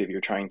community active. You're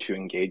trying to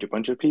engage a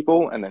bunch of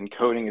people. And then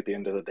coding at the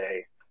end of the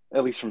day,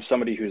 at least from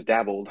somebody who's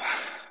dabbled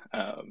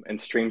and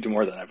streamed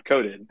more than I've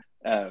coded,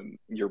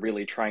 you're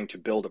really trying to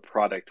build a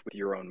product with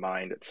your own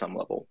mind at some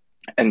level.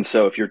 And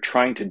so if you're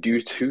trying to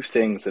do two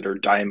things that are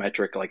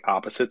diametric, like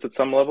opposites at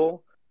some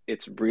level,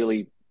 it's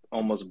really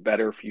almost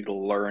better for you to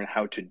learn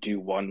how to do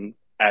one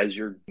as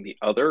you're the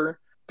other,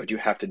 but you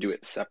have to do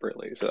it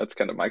separately. So that's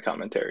kind of my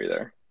commentary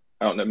there.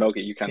 I don't know,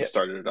 Melky, you kind of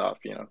started it off,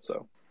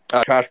 so.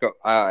 Trash, go.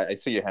 I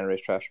see your hand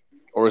raised, Trash.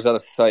 Or is that a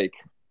psych?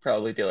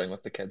 Probably dealing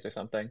with the kids or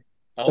something.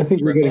 I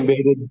think we're getting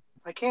baited.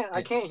 I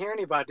can't hear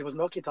anybody. Was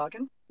Milky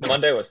talking?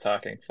 Monday was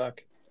talking.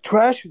 Fuck.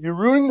 Trash, you're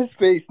ruining the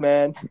space,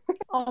 man.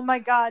 Oh my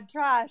God,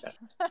 Trash.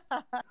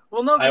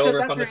 Well, no, I will because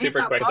rip on after the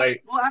super he quick.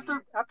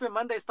 stopped after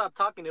Monday stopped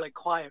talking, it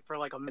quiet for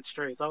like a minute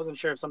straight. So I wasn't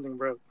sure if something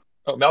broke.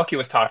 Oh, Melky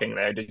was talking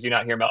there. Did you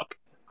not hear Melk?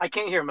 I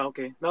can't hear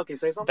Milky. Milky,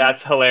 say something.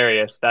 That's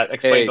hilarious. That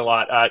explains Hey. a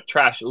lot.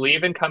 Trash,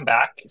 leave and come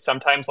back.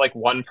 Sometimes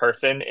one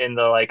person in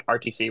the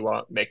RTC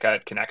won't make a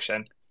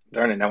connection.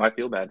 Darn it, now I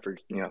feel bad for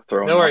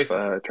throwing No worries.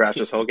 off Trash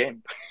this whole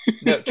game.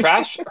 No,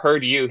 Trash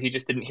heard you. He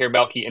just didn't hear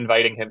Melky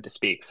inviting him to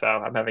speak. So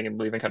I'm having him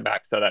leave and come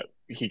back so that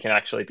he can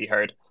actually be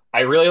heard. I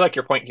really like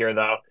your point here,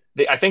 though.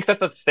 I think that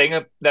the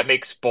thing that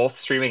makes both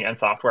streaming and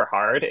software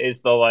hard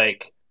is the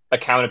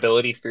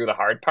accountability through the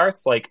hard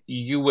parts.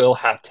 You will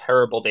have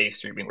terrible days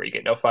streaming where you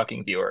get no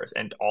fucking viewers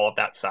and all of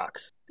that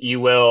sucks. You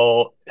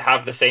will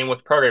have the same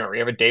with programming where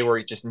you have a day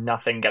where just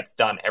nothing gets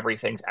done.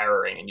 Everything's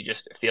erroring and you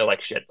just feel like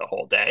shit the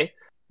whole day.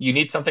 You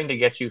need something to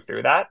get you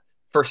through that.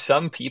 For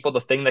some people,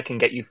 the thing that can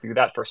get you through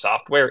that for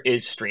software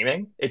is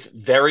streaming. It's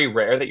very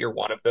rare that you're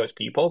one of those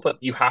people, but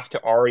you have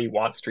to already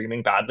want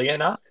streaming badly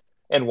enough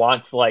and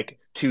wants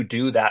to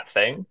do that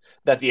thing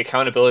that the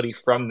accountability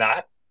from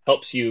that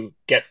helps you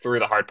get through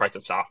the hard parts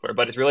of software.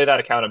 But it's really that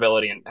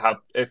accountability and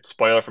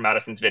spoiler for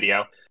Madison's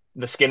video,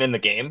 the skin in the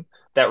game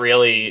that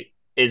really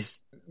is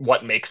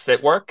what makes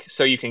it work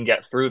so you can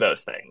get through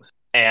those things.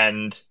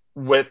 And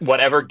with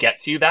whatever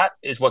gets you that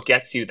is what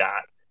gets you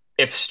that.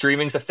 If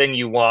streaming's a thing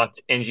you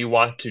want and you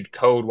want to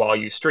code while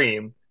you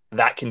stream,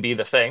 that can be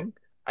the thing.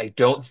 I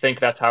don't think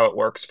that's how it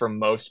works for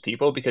most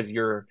people because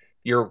you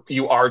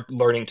are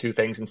learning two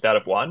things instead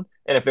of one.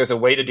 And if there's a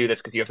way to do this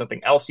because you have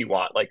something else you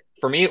want,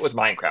 for me, it was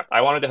Minecraft.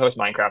 I wanted to host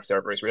Minecraft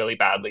servers really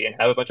badly and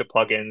have a bunch of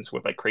plugins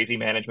with crazy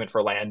management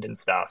for land and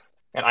stuff.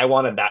 And I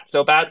wanted that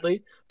so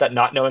badly that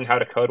not knowing how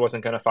to code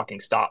wasn't going to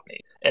fucking stop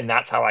me. And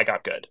that's how I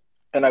got good.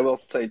 And I will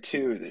say,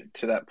 too,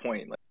 to that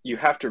point, you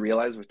have to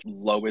realize what your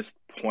lowest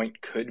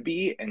point could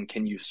be and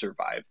can you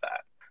survive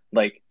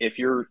that? If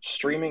you're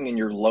streaming and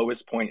your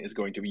lowest point is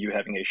going to be you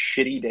having a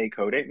shitty day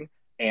coding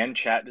and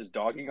chat is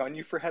dogging on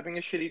you for having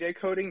a shitty day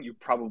coding, you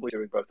probably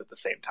doing both at the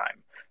same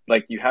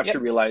time. You have to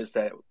realize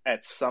that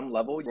at some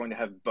level, you're going to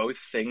have both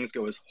things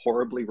go as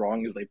horribly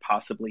wrong as they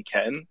possibly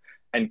can.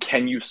 And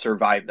can you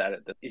survive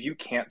that? If you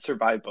can't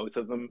survive both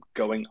of them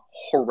going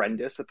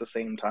horrendous at the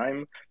same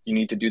time, you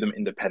need to do them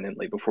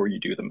independently before you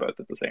do them both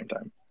at the same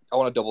time. I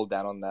want to double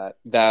down on that.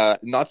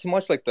 That not so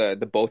much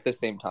the both at the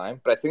same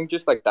time, but I think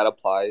just that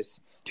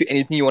applies to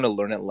anything you want to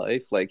learn in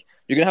life. You're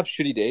gonna have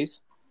shitty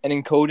days, and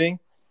in coding,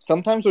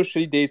 sometimes those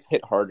shitty days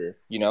hit harder.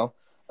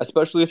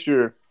 Especially if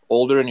you're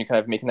older and you're kind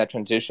of making that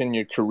transition in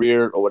your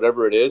career or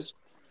whatever it is,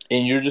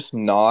 and you're just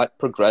not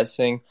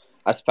progressing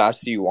as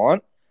fast as you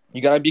want.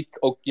 You have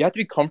to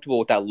be comfortable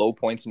with that low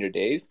points in your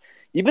days,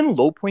 even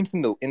low points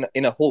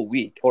in a whole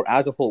week or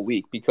as a whole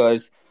week,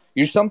 because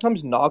you're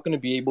sometimes not going to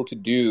be able to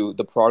do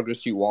the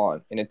progress you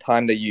want in a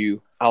time that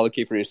you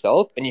allocate for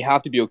yourself, and you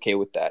have to be okay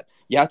with that.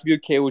 You have to be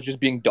okay with just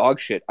being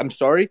dog shit. I'm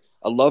sorry,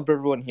 I love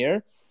everyone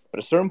here, but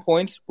at certain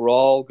points, we're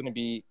all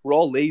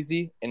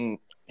lazy, and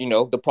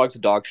the product's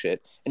dog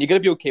shit, and you got to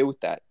be okay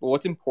with that. But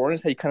what's important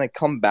is how you kind of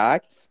come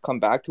back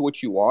to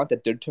what you want,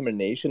 that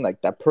determination,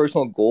 that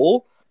personal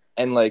goal.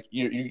 And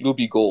you'll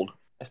be gold.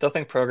 I still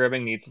think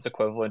programming needs its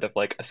equivalent of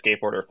a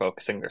skateboarder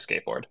focusing their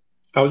skateboard.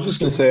 I was just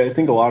going to say, I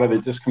think a lot of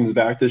it just comes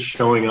back to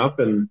showing up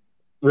and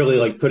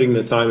really putting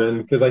the time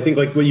in. Because I think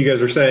what you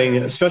guys are saying,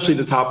 especially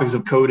the topics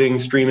of coding,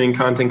 streaming,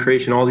 content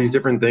creation, all these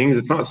different things,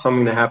 it's not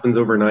something that happens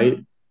overnight.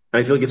 And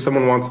I feel if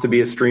someone wants to be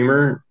a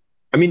streamer,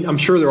 I'm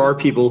sure there are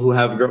people who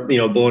have,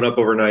 blown up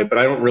overnight, but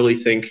I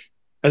think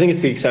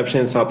it's the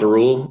exception. It's not the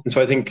rule. And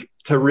so I think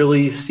to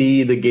really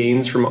see the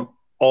gains from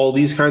all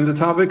these kinds of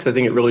topics, I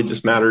think it really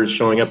just matters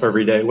showing up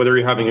every day, whether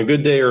you're having a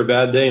good day or a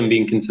bad day, and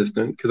being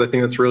consistent. Because I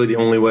think that's really the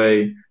only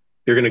way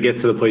you're going to get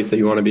to the place that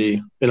you want to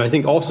be. And I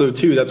think also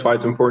too, that's why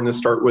it's important to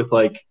start with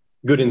like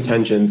good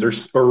intentions,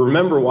 or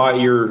remember why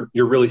you're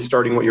really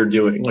starting what you're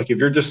doing. Like if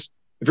you're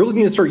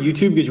looking to start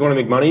YouTube because you want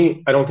to make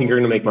money, I don't think you're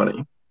going to make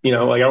money.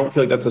 Like I don't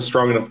feel like that's a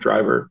strong enough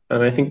driver.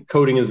 And I think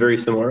coding is very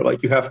similar.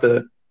 Like you have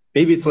to,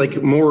 maybe it's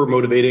like more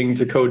motivating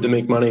to code to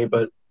make money,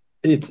 but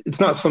it's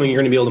not something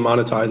you're going to be able to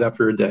monetize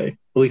after a day,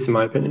 at least in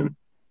my opinion.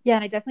 Yeah,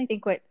 and I definitely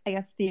think what I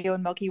guess Theo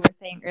and Melky were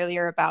saying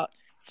earlier about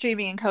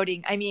streaming and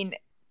coding. I mean,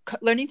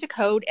 learning to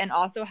code and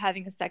also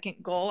having a second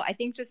goal. I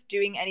think just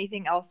doing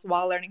anything else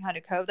while learning how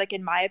to code, like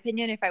in my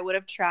opinion, if I would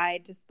have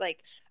tried to like,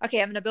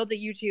 okay, I'm going to build a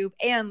YouTube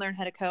and learn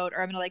how to code, or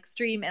I'm going to like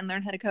stream and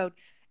learn how to code.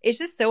 It's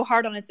just so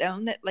hard on its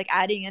own that like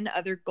adding in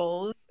other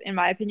goals, in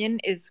my opinion,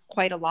 is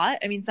quite a lot.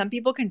 I mean, some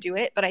people can do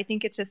it, but I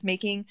think it's just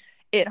making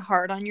it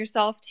hard on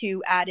yourself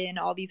to add in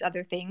all these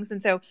other things.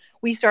 And so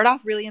we start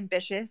off really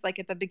ambitious, like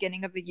at the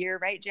beginning of the year,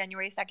 right?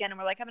 January 2nd. And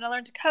we're like, I'm going to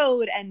learn to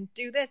code and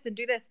do this and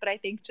do this. But I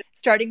think just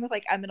starting with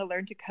like, I'm going to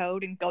learn to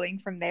code and going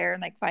from there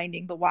and like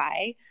finding the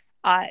why,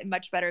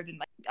 much better than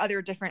like other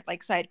different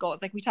like side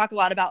goals. Like we talk a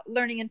lot about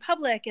learning in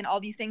public and all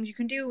these things you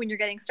can do when you're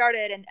getting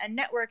started and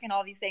network and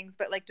all these things,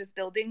 but like just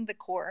building the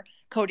core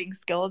coding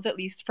skills, at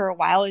least for a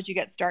while as you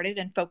get started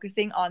and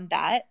focusing on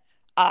that.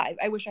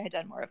 I wish I had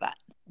done more of that.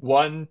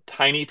 One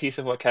tiny piece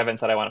of what Kevin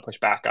said I want to push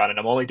back on, and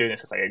I'm only doing this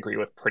because I agree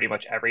with pretty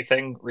much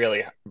everything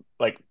really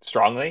like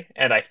strongly,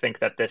 and I think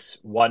that this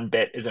one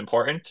bit is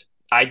important.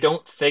 I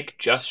don't think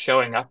just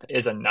showing up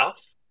is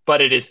enough, but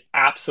it is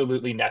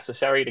absolutely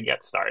necessary to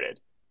get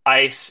started.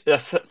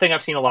 The thing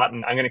I've seen a lot,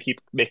 and I'm going to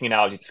keep making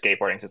analogies to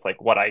skateboarding, since it's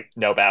like what I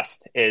know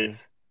best,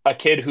 is a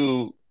kid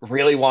who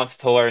really wants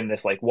to learn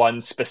this like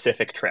one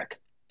specific trick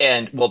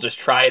and will just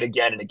try it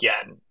again and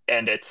again,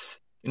 and it's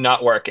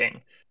not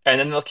working. And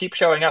then they'll keep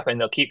showing up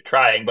and they'll keep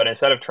trying, but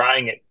instead of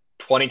trying it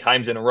 20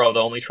 times in a row,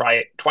 they'll only try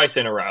it twice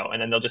in a row,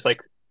 and then they'll just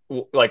like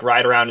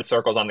ride around in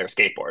circles on their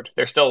skateboard.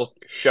 They're still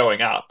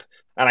showing up.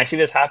 And I see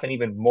this happen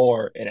even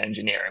more in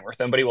engineering, where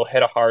somebody will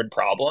hit a hard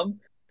problem,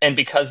 and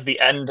because the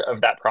end of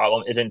that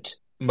problem isn't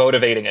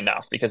motivating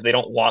enough, because they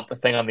don't want the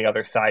thing on the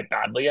other side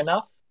badly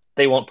enough,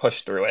 they won't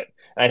push through it.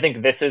 And I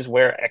think this is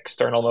where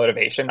external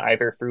motivation,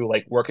 either through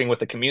like working with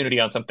the community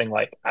on something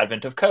like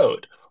Advent of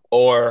Code,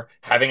 or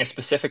having a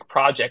specific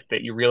project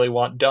that you really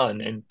want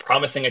done and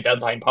promising a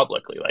deadline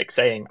publicly, like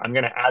saying, I'm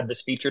going to add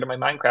this feature to my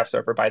Minecraft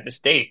server by this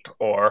date,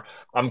 or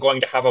I'm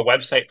going to have a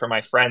website for my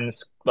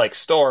friend's like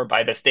store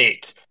by this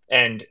date,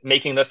 and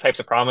making those types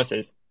of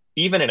promises,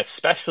 even and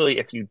especially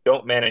if you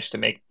don't manage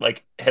to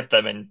hit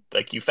them and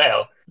like you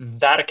fail,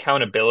 that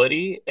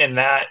accountability and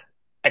that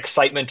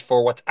excitement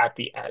for what's at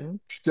the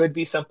end should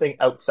be something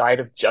outside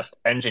of just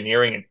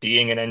engineering and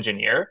being an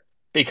engineer,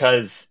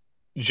 because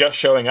just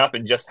showing up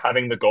and just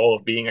having the goal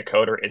of being a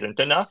coder isn't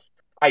enough.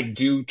 I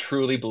do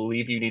truly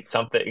believe you need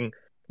something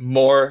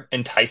more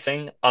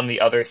enticing on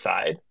the other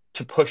side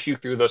to push you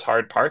through those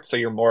hard parts so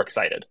you're more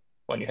excited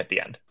when you hit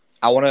the end.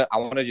 I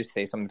wanna just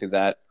say something to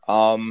that.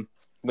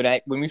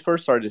 When we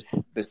first started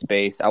this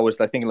space, I was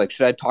like thinking, like,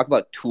 should I talk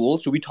about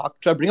tools? Should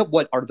I bring up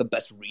what are the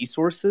best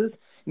resources?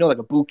 Like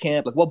a boot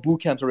camp, like what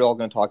boot camps are we all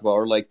going to talk about,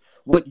 or like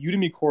what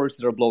Udemy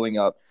courses are blowing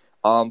up?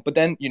 But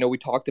then, we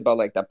talked about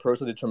like that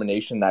personal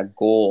determination, that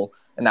goal,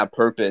 and that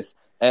purpose.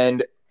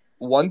 And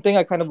one thing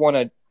I kind of want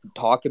to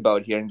talk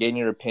about here and gain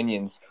your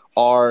opinions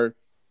are,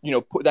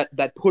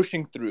 that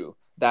pushing through,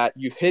 that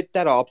you've hit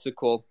that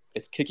obstacle,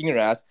 it's kicking your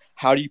ass.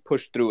 How do you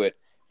push through it?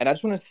 And I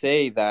just want to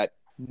say that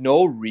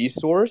no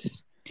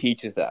resource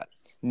teaches that.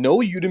 No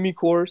Udemy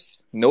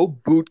course, no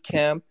boot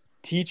camp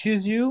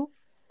teaches you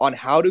on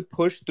how to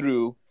push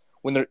through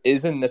when there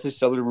isn't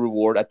necessarily a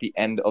reward at the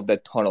end of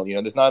that tunnel.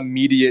 There's not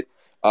immediate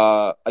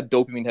a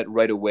dopamine hit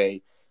right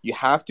away. You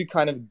have to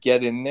kind of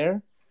get in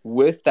there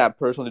with that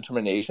personal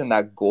determination,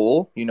 that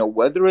goal,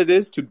 whether it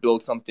is to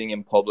build something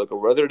in public, or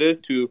whether it is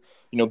to,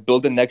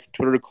 build the next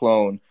Twitter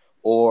clone,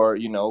 or,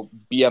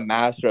 be a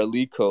master at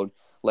lead code.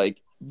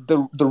 Like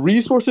the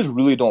resources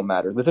really don't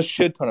matter. There's a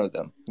shit ton of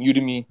them.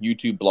 Udemy,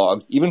 YouTube,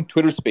 blogs, even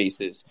Twitter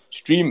spaces,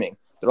 streaming.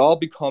 They're all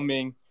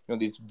becoming,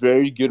 these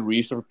very good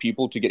resource for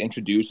people to get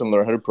introduced and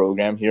learn how to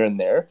program here and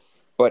there.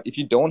 But if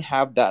you don't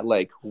have that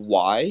like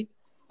why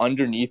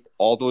underneath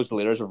all those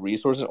layers of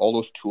resources, all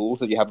those tools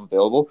that you have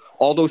available,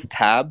 all those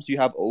tabs you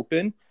have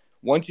open,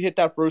 once you hit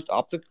that first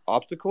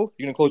obstacle,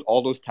 you're going to close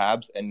all those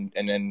tabs and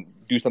then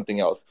do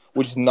something else,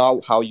 which is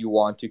not how you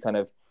want to kind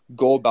of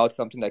go about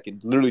something that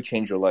could literally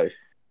change your life.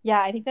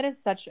 Yeah, I think that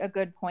is such a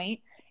good point.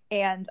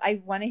 And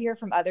I want to hear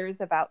from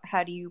others about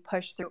how do you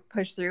push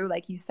through,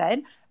 like you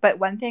said. But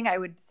one thing I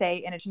would say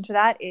in addition to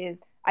that is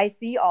I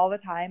see all the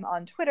time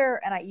on Twitter,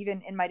 and I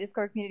even in my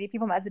Discord community,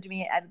 people message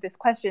me this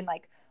question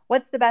like,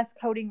 what's the best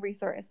coding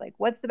resource? Like,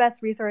 what's the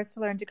best resource to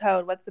learn to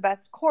code? What's the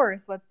best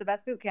course? What's the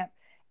best bootcamp?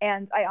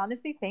 And I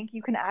honestly think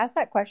you can ask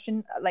that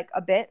question like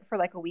a bit for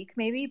like a week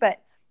maybe,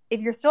 but if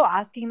you're still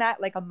asking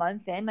that like a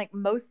month in, like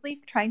mostly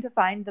trying to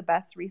find the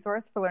best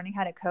resource for learning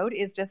how to code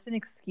is just an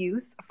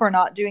excuse for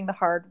not doing the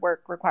hard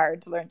work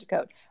required to learn to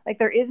code. Like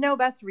there is no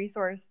best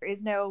resource. There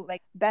is no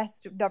like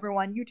best number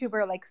one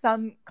YouTuber. Like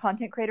some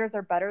content creators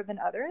are better than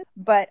others.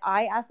 But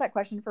I asked that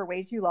question for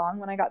way too long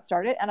when I got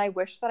started. And I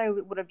wish that I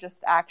would have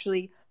just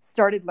actually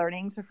started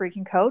learning to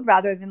freaking code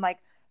rather than like,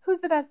 who's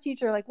the best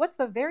teacher? Like, what's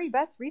the very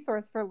best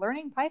resource for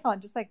learning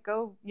Python? Just like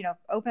go,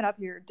 open up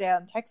your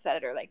damn text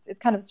editor. Like, it's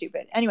kind of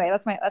stupid. Anyway,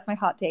 that's my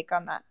hot take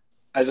on that.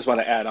 I just want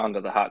to add on to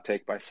the hot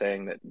take by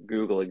saying that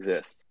Google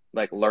exists.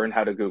 Like, learn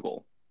how to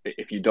Google.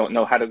 If you don't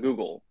know how to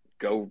Google,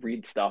 go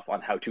read stuff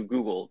on how to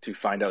Google to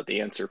find out the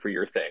answer for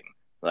your thing.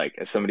 Like,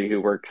 as somebody who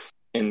works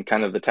in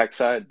kind of the tech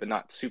side, but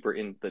not super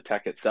in the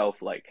tech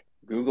itself, like,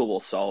 Google will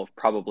solve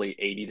probably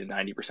 80 to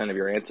 90% of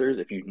your answers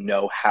if you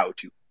know how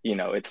to.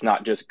 It's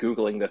not just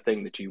Googling the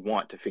thing that you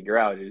want to figure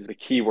out. It is the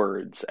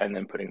keywords and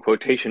then putting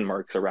quotation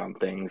marks around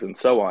things and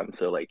so on.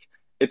 So like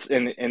it's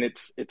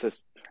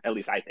at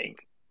least I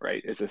think,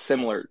 right, it's a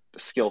similar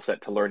skill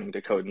set to learning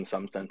to code in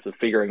some sense of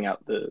figuring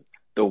out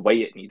the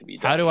way it needs to be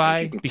done. How do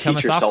I become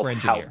a software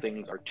engineer?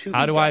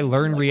 How do I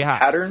learn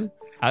React?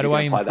 How do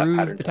I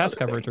improve the test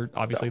coverage? Or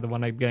obviously the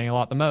one I'm getting a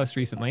lot the most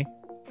recently.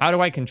 How do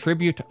I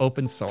contribute to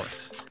open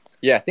source?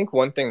 Yeah, I think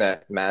one thing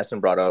that Madison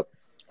brought up,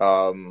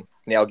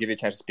 yeah, I'll give you a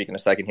chance to speak in a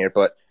second here,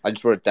 but I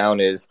just wrote it down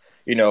is,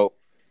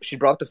 she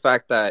brought up the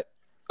fact that,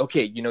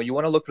 okay, you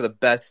want to look for the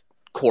best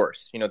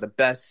course, the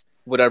best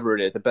whatever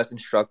it is, the best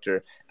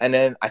instructor. And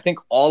then I think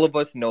all of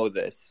us know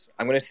this.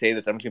 I'm going to say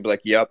this. I'm just going to be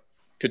like, yep,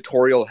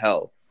 tutorial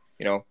hell.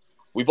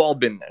 We've all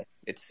been there.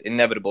 It's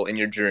inevitable in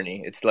your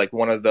journey. It's like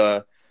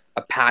a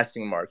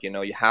passing mark,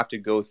 you have to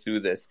go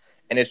through this.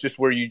 And it's just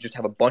where you just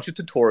have a bunch of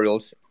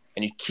tutorials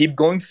and you keep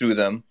going through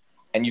them.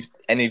 And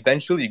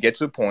eventually you get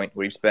to a point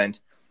where you spend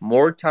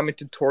more time in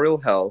tutorial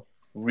hell,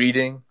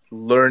 reading,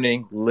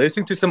 learning,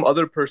 listening to some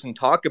other person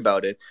talk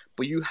about it,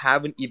 but you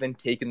haven't even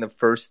taken the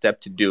first step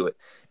to do it.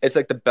 It's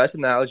like the best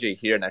analogy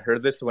here, and I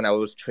heard this when I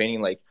was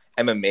training like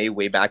MMA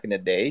way back in the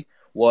day,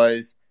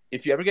 was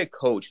if you ever get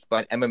coached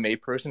by an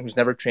MMA person who's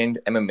never trained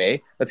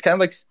MMA, that's kind of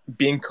like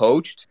being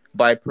coached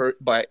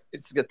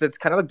it's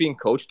kind of like being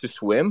coached to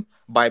swim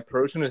by a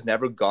person who's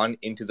never gone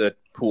into the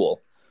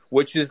pool,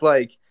 which is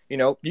like,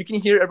 you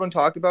can hear everyone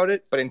talk about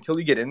it, but until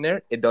you get in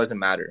there, it doesn't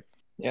matter.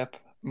 Yep.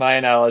 My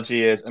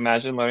analogy is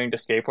imagine learning to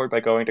skateboard by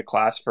going to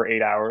class for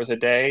 8 hours a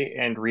day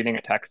and reading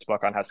a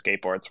textbook on how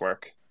skateboards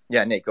work.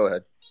 Yeah, Nate, go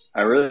ahead.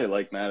 I really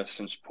like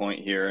Madison's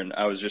point here, and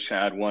I was just going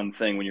to add one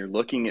thing. When you're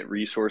looking at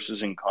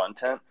resources and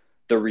content,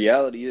 the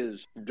reality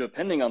is,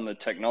 depending on the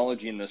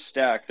technology in the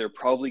stack, they're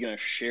probably going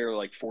to share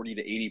like 40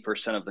 to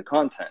 80% of the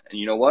content. And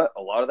you know what?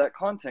 A lot of that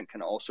content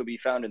can also be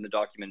found in the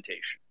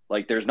documentation.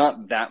 Like, there's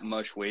not that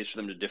much ways for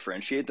them to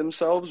differentiate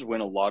themselves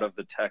when a lot of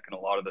the tech and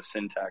a lot of the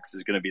syntax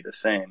is going to be the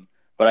same.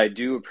 But I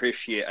do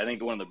appreciate, I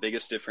think one of the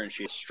biggest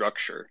differentiators is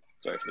structure.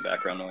 Sorry for the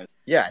background noise.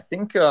 Yeah, I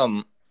think,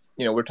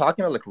 we're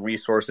talking about like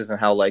resources and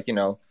how like,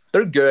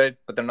 they're good,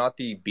 but they're not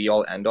the be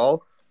all end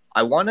all.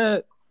 I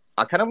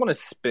kind of want to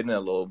spin it a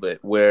little bit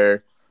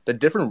where the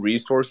different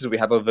resources we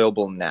have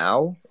available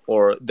now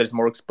or there's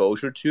more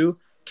exposure to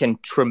can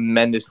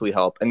tremendously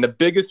help. And the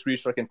biggest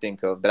resource I can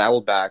think of that I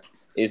will back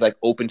is like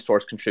open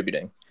source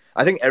contributing.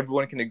 I think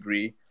everyone can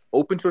agree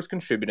open source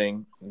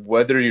contributing,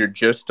 whether you're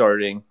just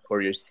starting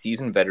or you're a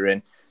seasoned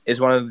veteran, is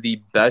one of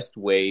the best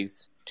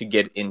ways to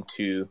get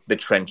into the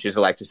trenches, I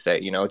like to say.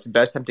 It's the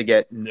best time to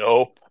get...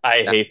 Nope.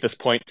 I hate this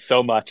point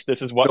so much.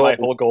 This is what my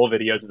whole goal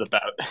videos is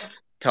about.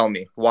 Tell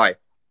me. Why?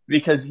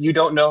 Because you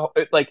don't know...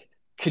 Like,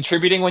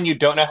 contributing when you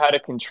don't know how to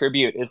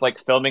contribute is like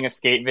filming a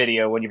skate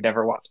video when you've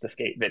never watched the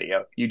skate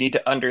video. You need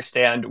to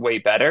understand way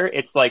better.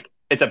 It's like,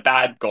 it's a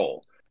bad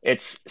goal.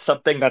 It's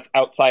something that's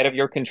outside of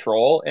your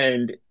control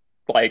and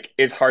like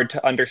is hard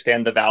to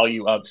understand the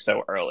value of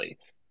so early.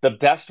 The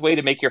best way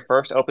to make your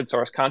first open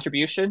source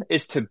contribution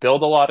is to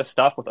build a lot of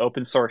stuff with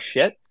open source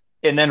shit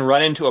and then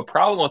run into a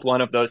problem with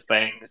one of those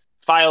things,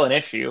 file an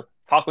issue,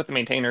 talk with the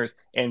maintainers,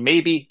 and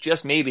maybe,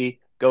 just maybe,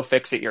 go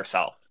fix it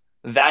yourself.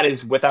 That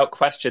is without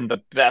question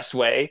the best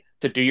way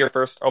to do your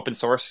first open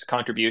source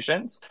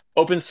contributions.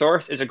 Open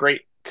source is a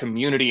great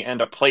community and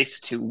a place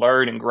to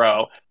learn and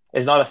grow.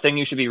 It's not a thing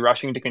you should be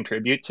rushing to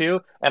contribute to.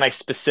 And I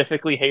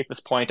specifically hate this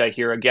point I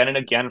hear again and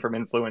again from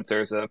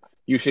influencers of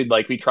you should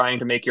like be trying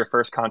to make your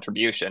first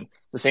contribution.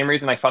 The same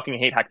reason I fucking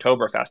hate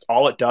Hacktoberfest.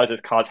 All it does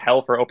is cause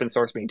hell for open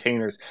source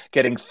maintainers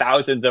getting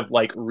thousands of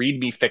like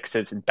README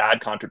fixes and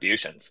bad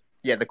contributions.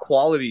 Yeah, the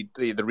quality,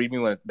 the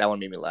README one, that one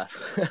made me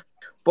laugh.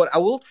 But I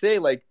will say,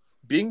 like,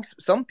 being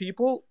some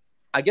people,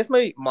 I guess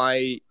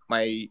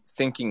my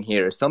thinking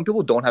here, some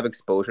people don't have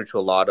exposure to a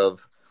lot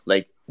of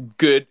like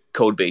good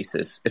code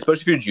bases,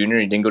 especially if you're a junior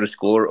and you didn't go to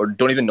school or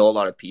don't even know a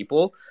lot of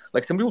people.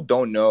 Like some people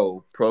don't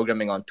know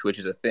programming on Twitch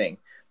is a thing,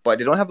 but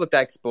they don't have like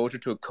that exposure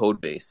to a code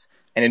base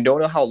and they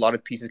don't know how a lot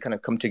of pieces kind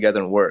of come together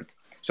and work.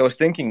 So I was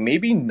thinking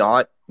maybe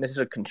not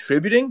necessarily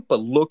contributing, but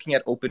looking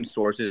at open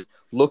sources,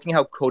 looking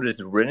how code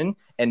is written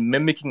and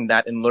mimicking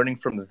that and learning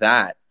from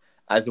that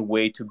as a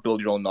way to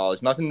build your own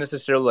knowledge. Not to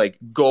necessarily like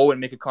go and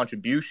make a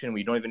contribution where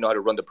you don't even know how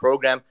to run the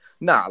program.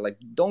 Nah, like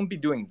don't be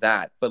doing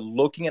that. But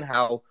looking at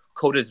how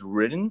code is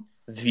written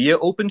via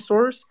open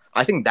source,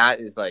 I think that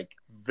is like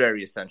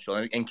very essential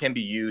and can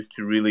be used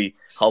to really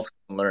help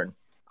learn.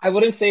 I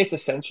wouldn't say it's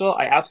essential.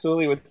 I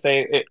absolutely would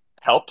say it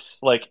helps.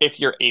 Like if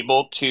you're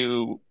able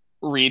to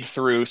read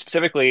through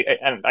specifically,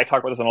 and I talk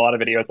about this in a lot of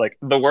videos, like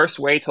the worst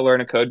way to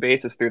learn a code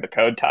base is through the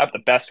code tab. The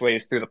best way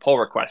is through the pull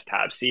request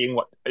tab, seeing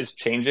what is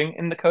changing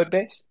in the code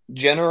base.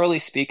 Generally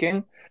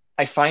speaking,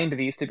 I find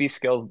these to be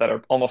skills that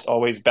are almost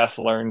always best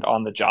learned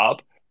on the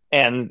job.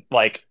 And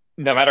like,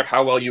 no matter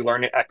how well you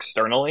learn it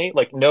externally,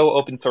 like no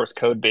open source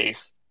code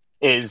base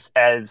is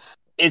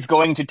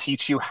going to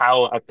teach you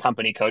how a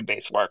company code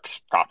base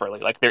works properly.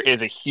 Like there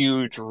is a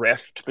huge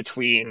rift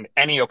between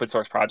any open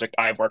source project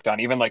I've worked on,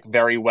 even like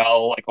very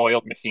well like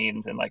oiled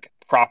machines and like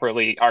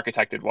properly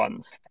architected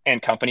ones,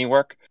 and company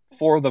work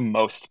for the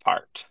most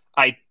part.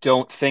 I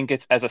don't think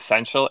it's as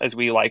essential as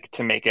we like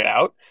to make it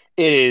out.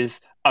 It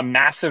is a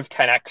massive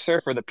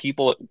 10xer for the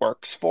people it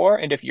works for.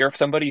 And if you're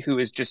somebody who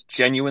is just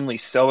genuinely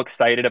so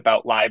excited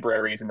about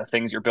libraries and the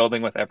things you're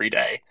building with every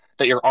day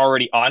that you're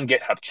already on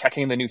GitHub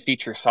checking the new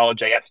feature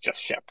Solid.js just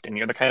shipped, and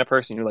you're the kind of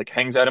person who like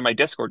hangs out in my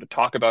Discord to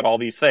talk about all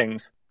these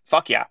things,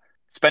 fuck yeah.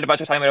 Spend a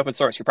bunch of time in open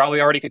source. You're probably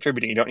already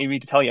contributing. You don't need me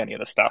to tell you any of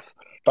this stuff.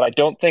 But I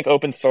don't think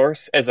open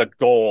source as a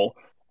goal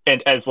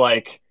and as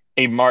like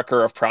a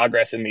marker of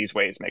progress in these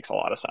ways makes a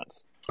lot of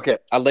sense. Okay,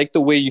 I like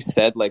the way you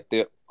said like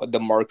the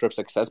marker of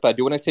success, but I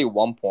do want to say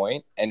one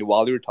point, and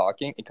while you were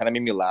talking, it kind of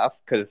made me laugh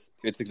because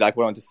it's exactly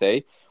what I want to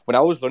say. When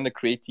I was learning to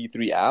create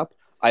T3 app,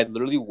 I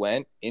literally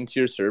went into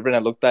your server and I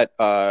looked at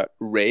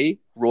Roy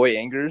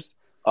Anger's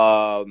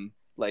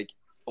like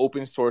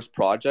open source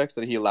projects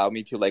that he allowed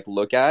me to like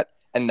look at,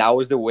 and that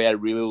was the way I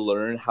really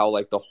learned how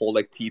like the whole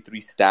like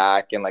T3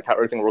 stack and like how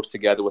everything works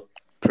together with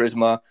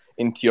Prisma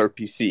in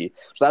TRPC.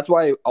 So that's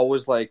why I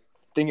was like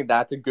thinking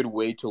that's a good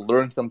way to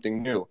learn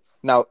something new.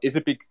 Now, is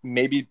it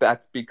maybe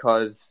that's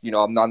because, you know,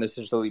 I'm not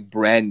necessarily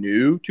brand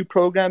new to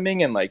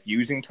programming and like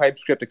using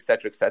TypeScript, et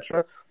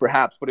cetera,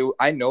 perhaps. But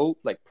I know,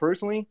 like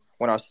personally,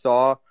 when I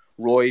saw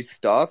Roy's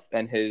stuff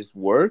and his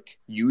work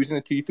using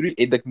the T3,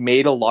 it like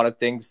made a lot of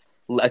things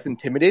less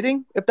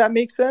intimidating, if that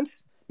makes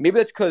sense. Maybe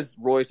that's because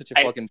Roy is such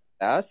a fucking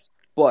ass.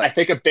 But I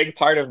think a big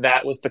part of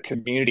that was the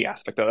community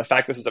aspect, though. The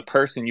fact this is a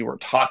person you were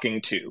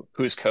talking to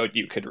whose code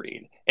you could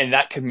read. And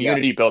that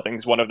community building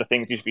is one of the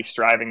things you should be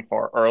striving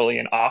for early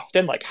and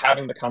often, like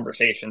having the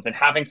conversations and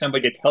having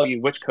somebody to tell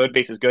you which code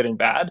base is good and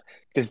bad.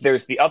 Because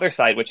there's the other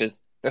side, which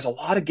is there's a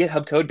lot of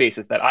GitHub code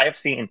bases that I have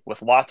seen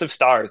with lots of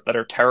stars that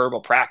are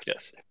terrible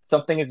practice.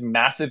 Something as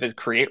massive as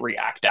create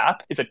React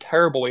app is a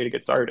terrible way to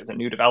get started as a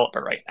new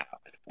developer right now.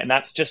 And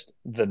that's just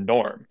the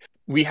norm.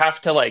 We have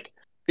to like,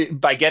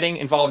 by getting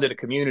involved in a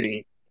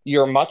community,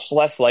 you're much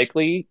less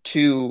likely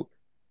to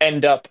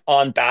end up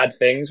on bad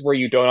things where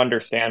you don't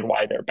understand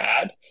why they're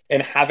bad.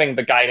 And having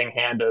the guiding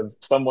hand of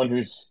someone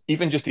who's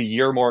even just a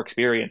year more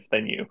experienced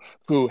than you,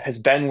 who has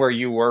been where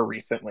you were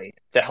recently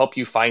to help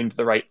you find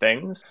the right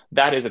things,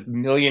 that is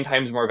 1,000,000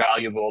 times more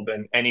valuable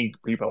than any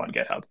repo on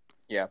GitHub.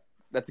 Yeah,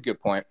 that's a good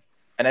point.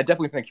 And I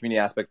definitely think the community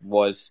aspect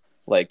was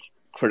like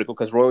critical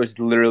because Roy was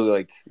literally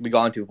like, we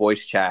got into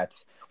voice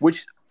chats,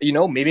 which, you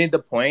know, maybe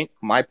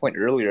my point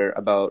earlier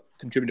about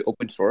contributing to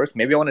open source,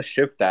 maybe I want to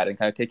shift that and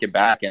kind of take it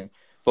back and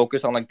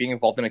focus on like being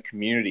involved in a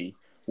community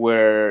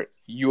where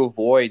you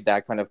avoid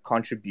that kind of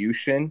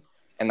contribution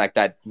and like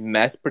that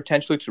mess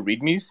potentially to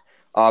readmes.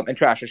 And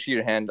Trash, I see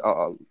your hand.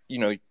 You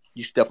know,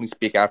 you should definitely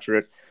speak after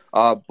it.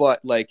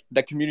 But like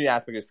the community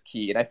aspect is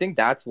key. And I think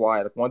that's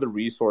why like one of the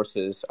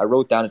resources I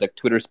wrote down is like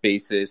Twitter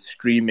Spaces,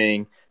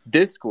 streaming,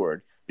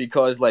 Discord,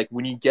 because like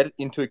when you get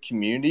into a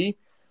community,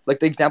 like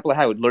the example I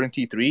had with Learning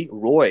T3,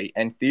 Roy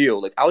and Theo,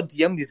 like I would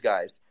DM these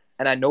guys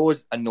and I know it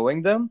was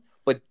annoying them,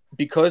 but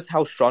because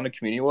how strong the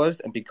community was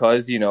and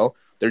because, you know,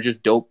 they're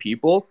just dope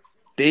people,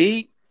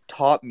 they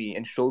taught me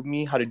and showed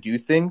me how to do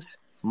things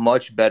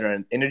much better.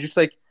 And it just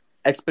like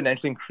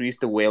exponentially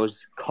increased the way I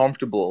was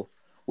comfortable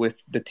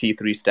with the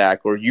T3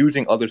 stack or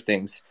using other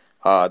things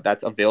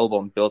that's available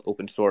and built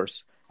open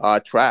source.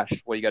 Trash,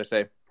 what you got to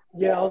say?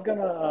 Yeah, I was going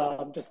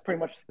to just pretty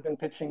much been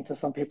pitching to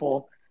some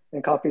people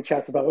in coffee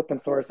chats about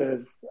open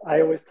sources. I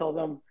always tell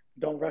them,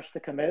 don't rush to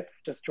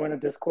commits. Just join a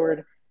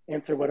Discord,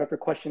 answer whatever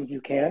questions you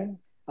can.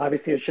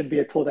 Obviously, it should be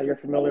a tool that you're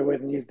familiar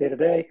with and use day to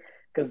day.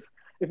 Because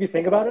if you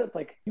think about it, it's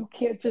like you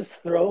can't just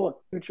throw a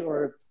huge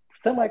or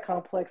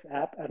semi-complex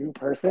app at a new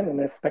person and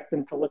expect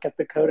them to look at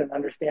the code and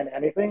understand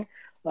anything.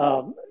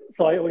 So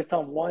I always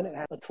tell them, one,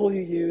 have a tool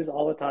you use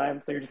all the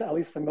time, so you're just at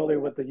least familiar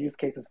with the use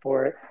cases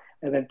for it.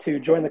 And then two,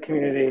 join the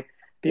community,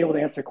 be able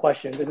to answer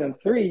questions. And then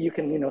three, you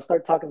can, you know,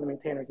 start talking to the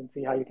maintainers and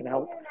see how you can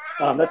help.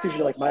 That's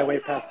usually like my way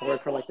path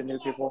forward for like the new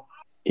people.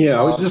 Yeah,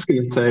 I was just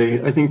going to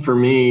say, I think for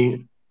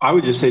me, I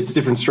would just say it's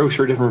different strokes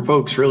for different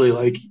folks, really.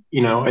 Like,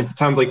 you know, it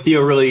sounds like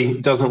Theo really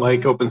doesn't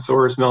like open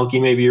source. Melky,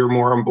 maybe you're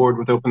more on board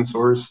with open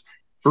source.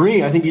 For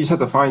me, I think you just have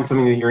to find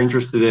something that you're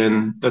interested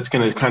in that's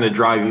going to kind of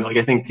drive you. Like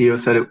I think Theo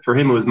said it, for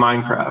him, it was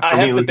Minecraft. I For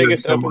me, have it the was very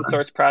biggest open similar.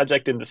 source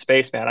project in the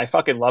space, man. I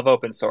fucking love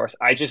open source.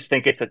 I just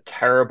think it's a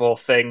terrible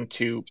thing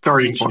to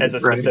Starting preach point, as a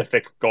right?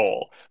 specific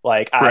goal.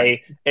 Like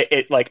Right.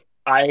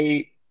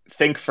 I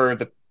think for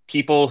the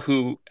people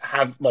who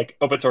have like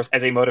open source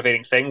as a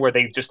motivating thing where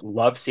they just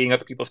love seeing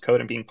other people's code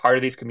and being part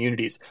of these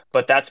communities,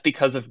 but that's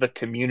because of the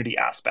community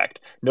aspect.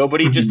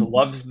 Nobody just Mhm.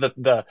 loves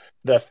the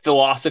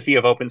philosophy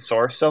of open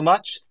source so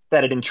much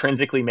that it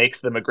intrinsically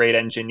makes them a great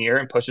engineer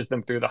and pushes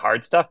them through the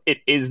hard stuff. It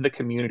is the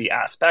community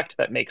aspect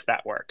that makes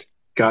that work.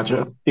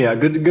 Gotcha. Yeah,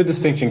 good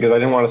distinction, because I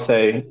didn't want to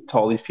say to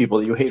all these people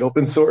that you hate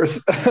open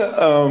source.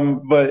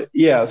 But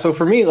yeah, so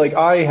for me, like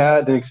I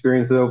had an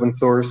experience with open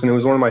source, and it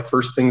was one of my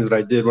first things that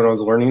I did when I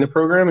was learning to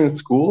program in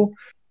school.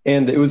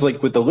 And it was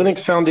like with the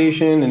Linux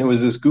Foundation, and it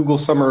was this Google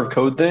Summer of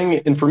Code thing.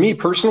 And for me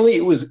personally,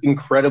 it was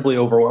incredibly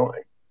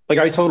overwhelming. Like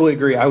I totally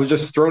agree. I was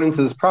just thrown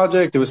into this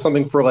project. It was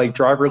something for like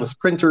driverless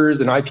printers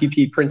and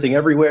IPP printing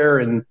everywhere.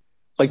 And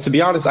like, to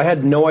be honest, I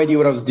had no idea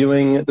what I was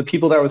doing. The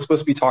people that I was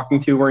supposed to be talking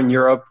to were in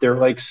Europe. They're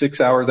like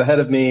 6 hours ahead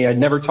of me. I'd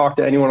never talked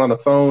to anyone on the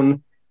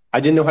phone. I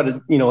didn't know how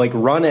to, like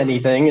run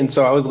anything. And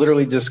so I was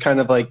literally just kind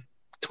of like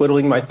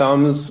twiddling my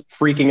thumbs,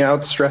 freaking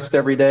out, stressed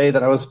every day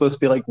that I was supposed to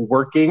be like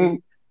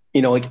working,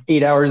 like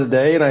 8 hours a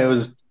day. And I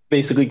was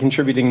basically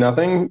contributing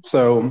nothing.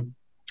 So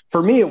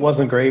for me, it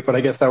wasn't great, but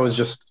I guess that was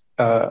just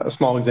a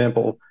small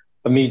example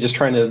of me just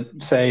trying to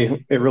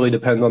say it really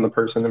depends on the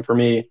person. And for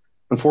me,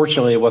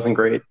 unfortunately, it wasn't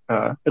great,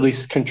 at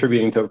least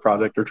contributing to a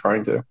project or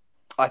trying to.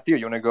 Theo,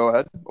 you want to go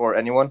ahead? Or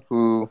anyone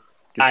who...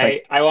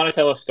 I want to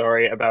tell a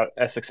story about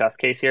a success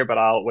case here, but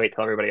I'll wait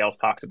till everybody else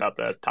talks about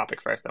the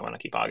topic first. I want to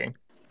keep hogging.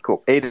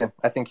 Cool. Aiden,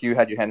 I think you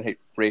had your hand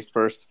raised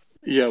first.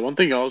 Yeah, one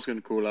thing I was going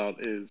to call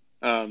out is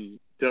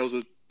there was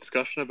a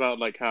discussion about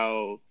like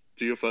how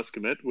do your first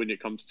commit when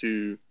it comes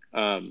to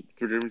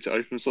contributing to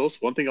open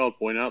source. One thing I'll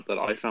point out that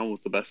I found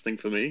was the best thing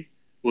for me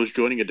was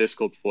joining a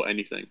Discord before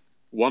anything.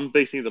 One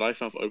big thing that I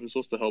found for open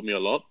source that helped me a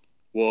lot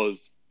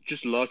was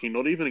just lurking,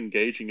 not even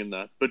engaging in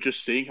that, but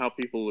just seeing how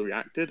people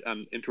reacted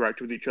and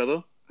interacted with each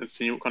other and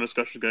seeing what kind of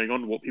discussions going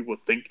on, what people were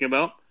thinking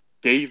about,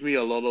 gave me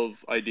a lot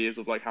of ideas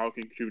of like how I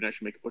can contribute and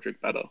actually make a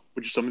project better,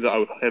 which is something that I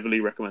would heavily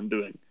recommend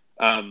doing.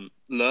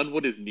 Learn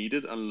what is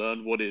needed and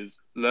learn what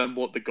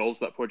the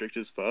goals of that project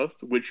is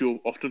first, which you'll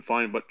often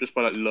find but just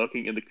by like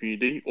lurking in the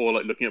community or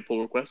like looking at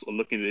pull requests or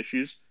looking at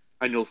issues,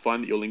 and you'll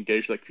find that you'll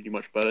engage that community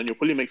much better, and you'll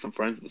probably make some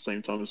friends at the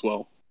same time as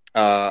well.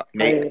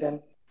 Nate.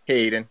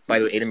 Hey, Aiden. By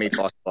the way, Aiden made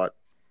talk about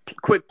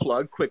quick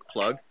plug.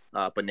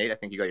 But Nate, I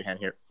think you got your hand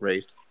here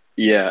raised.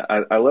 Yeah,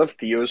 I love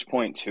Theo's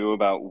point too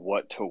about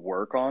what to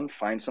work on.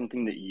 Find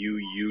something that you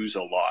use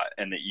a lot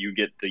and that you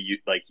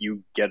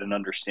get an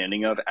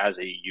understanding of as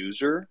a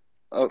user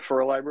for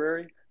a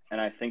library. And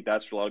I think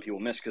that's what a lot of people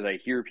miss, because I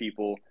hear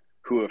people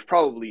who have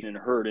probably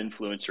heard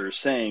influencers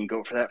saying,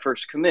 go for that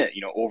first commit,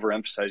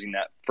 overemphasizing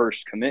that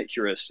first commit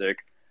heuristic.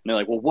 And they're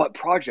like, well, what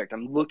project?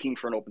 I'm looking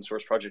for an open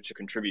source project to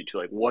contribute to.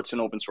 Like, what's an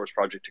open source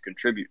project to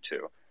contribute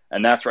to?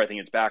 And that's where I think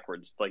it's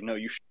backwards. Like, no,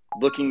 you should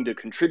be looking to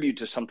contribute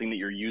to something that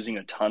you're using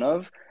a ton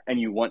of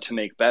and you want to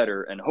make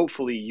better. And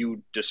hopefully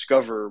you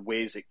discover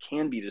ways it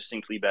can be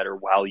distinctly better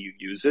while you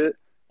use it,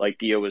 like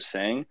Dio was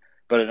saying.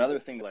 But another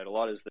thing that I like a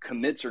lot is the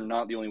commits are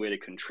not the only way to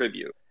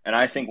contribute. And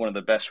I think one of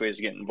the best ways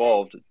to get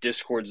involved,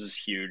 Discords is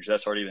huge.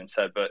 That's already been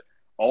said. But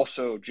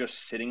also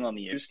just sitting on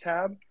the issues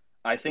tab,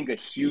 I think a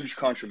huge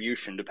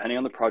contribution, depending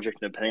on the project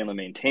and depending on the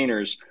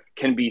maintainers,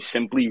 can be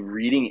simply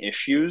reading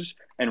issues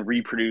and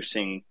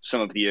reproducing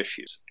some of the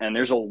issues. And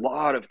there's a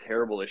lot of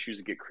terrible issues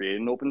that get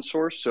created in open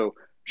source. So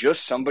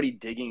just somebody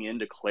digging in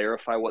to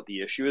clarify what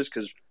the issue is,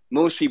 because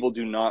most people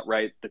do not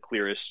write the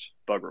clearest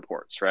bug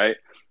reports, right?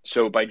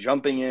 So by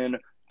jumping in,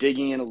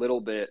 digging in a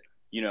little bit,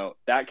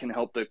 that can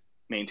help the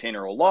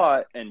maintainer a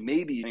lot. And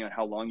maybe depending on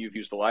how long you've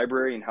used the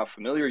library and how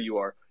familiar you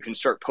are, you can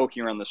start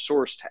poking around the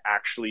source to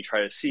actually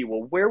try to see,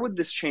 well, where would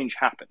this change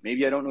happen?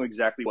 Maybe I don't know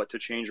exactly what to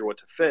change or what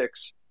to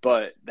fix,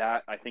 but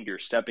that, I think, your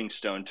stepping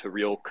stone to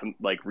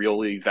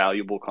really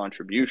valuable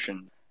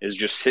contribution is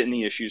just sit in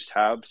the issues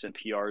tabs and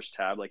PRs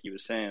tab, like he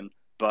was saying,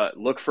 but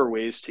look for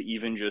ways to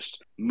even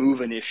just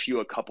move an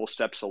issue a couple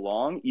steps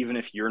along, even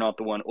if you're not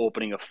the one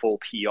opening a full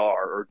PR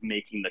or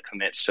making the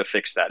commits to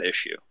fix that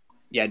issue.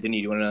 Yeah, Denny,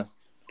 do you want to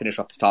finish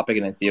off this topic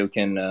and then Theo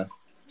can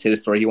say the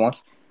story he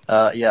wants?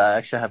 Yeah, I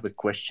actually have a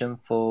question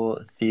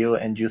for Theo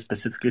and you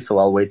specifically, so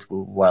I'll wait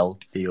while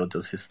Theo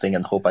does his thing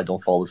and hope I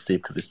don't fall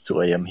asleep because it's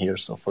 2 a.m. here,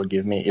 so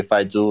forgive me. If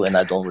I do and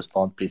I don't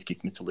respond, please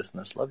kick me to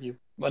listeners. Love you.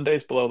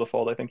 Monday's below the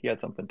fold. I think he had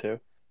something too.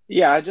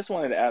 Yeah, I just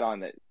wanted to add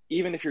on that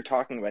even if you're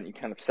talking about, you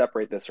kind of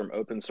separate this from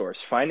open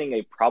source, finding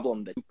a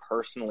problem that you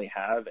personally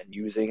have and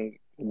using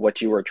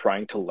what you are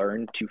trying to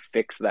learn to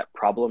fix that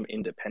problem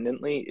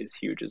independently is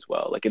huge as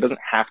well. Like, it doesn't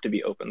have to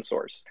be open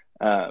source.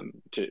 To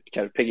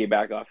kind of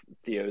piggyback off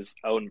Theo's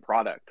own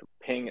product,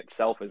 Ping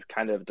itself is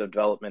kind of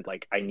development.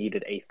 Like, I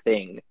needed a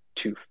thing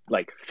to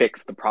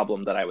fix the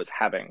problem that I was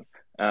having.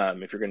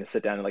 If you're going to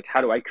sit down and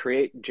how do I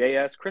create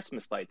JS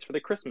Christmas lights for the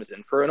Christmas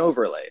and for an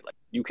overlay?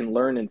 you can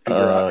learn and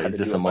figure out how Is to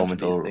this do a a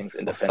bunch of moment these things of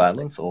independently.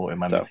 silence, or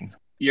am I So- missing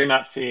something? You're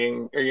not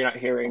seeing or you're not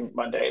hearing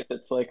Mondays.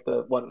 It's like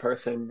the one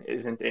person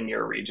isn't in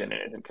your region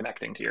and isn't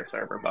connecting to your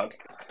server bug.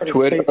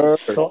 Twitter.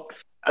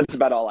 sucks. That's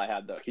about all I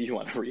had, though. You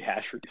want to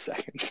rehash for 2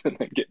 seconds and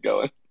then get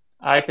going.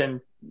 I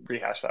can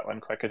rehash that one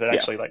quick because it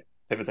actually like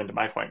pivots into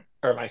my point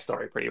or my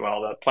story pretty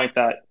well. The point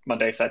that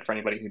Monday said for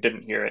anybody who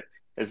didn't hear it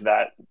is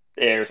that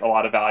there's a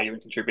lot of value in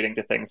contributing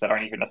to things that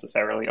aren't even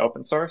necessarily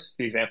open source.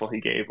 The example he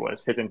gave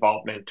was his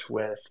involvement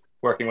with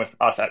working with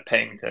us at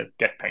Ping to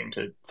get Ping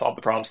to solve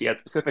the problems he had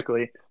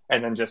specifically,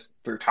 and then just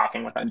through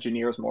talking with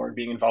engineers more and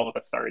being involved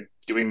with us, started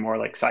doing more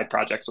like side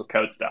projects with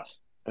code stuff.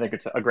 I think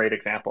it's a great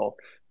example.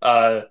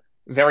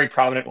 Very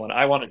prominent one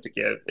I wanted to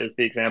give is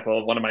the example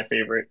of one of my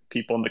favorite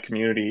people in the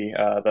community,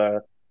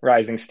 the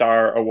Rising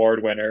Star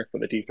Award winner for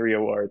the D3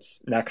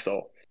 Awards,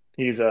 Nexel.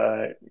 He's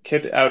a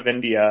kid out of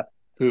India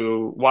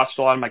who watched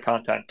a lot of my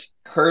content,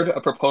 heard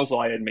a proposal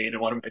I had made in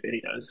one of my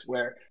videos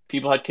where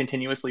people had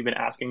continuously been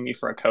asking me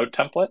for a code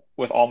template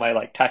with all my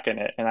like tech in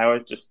it. And I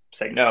would just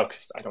say no,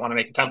 because I don't want to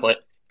make a template.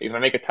 Because if I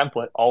make a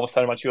template, all of a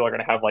sudden a bunch of people are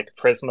going to have like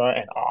Prisma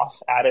and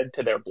Auth added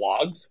to their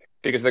blogs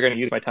because they're going to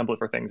use my template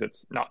for things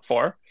it's not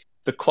for.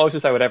 The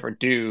closest I would ever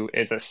do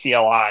is a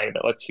CLI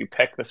that lets you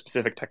pick the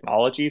specific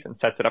technologies and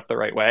sets it up the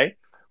right way.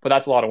 But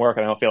that's a lot of work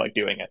and I don't feel like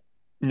doing it.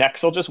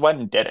 Nexel just went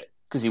and did it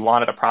because he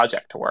wanted a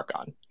project to work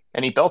on.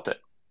 And he built it.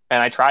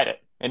 And I tried it.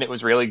 And it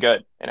was really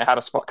good. And it had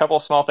a couple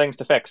of small things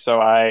to fix. So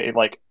I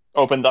like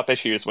opened up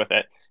issues with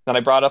it. Then I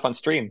brought it up on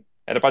stream.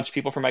 And a bunch of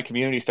people from my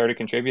community started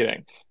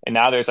contributing. And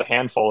now there's a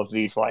handful of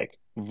these like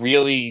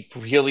really,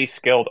 really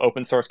skilled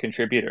open source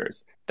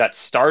contributors that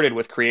started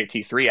with Create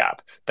T3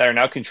 app that are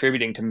now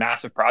contributing to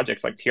massive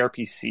projects like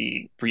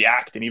TRPC,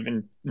 React, and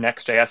even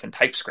Next.js and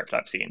TypeScript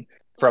I've seen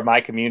from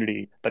my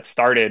community that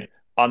started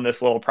on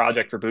this little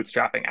project for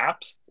bootstrapping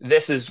apps.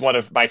 This is one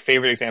of my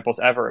favorite examples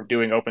ever of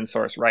doing open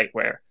source right,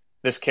 where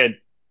this kid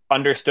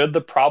understood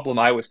the problem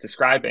I was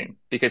describing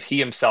because he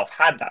himself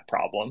had that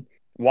problem,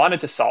 wanted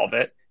to solve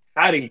it,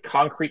 had a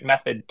concrete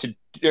method to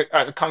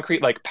a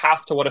concrete like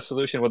path to what a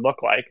solution would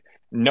look like,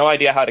 no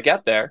idea how to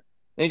get there.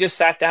 And he just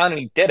sat down and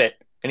he did it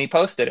and he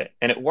posted it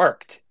and it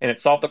worked and it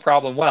solved the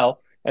problem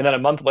well. And then a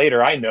month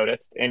later I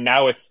noticed, and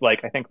now it's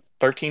like, I think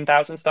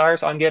 13,000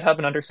 stars on GitHub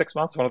in under 6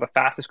 months, one of the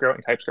fastest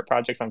growing TypeScript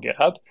projects on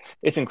GitHub.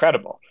 It's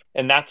incredible.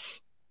 And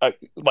that's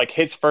like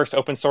his first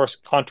open source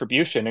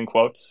contribution in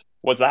quotes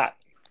was that.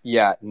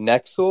 Yeah,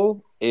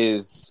 Nexel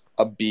is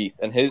a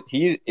beast and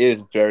he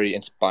is very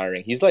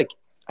inspiring. He's like,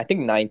 I think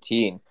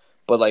 19,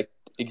 but like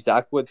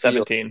exactly what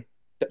 17.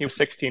 He was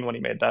 16 when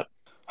he made that.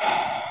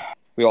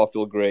 We all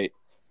feel great,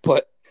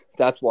 but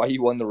that's why he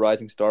won the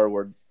Rising Star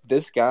Award.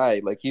 This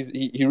guy, like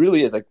he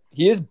really is like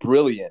he is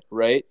brilliant,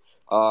 right?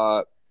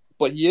 But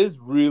he is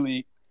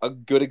really a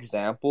good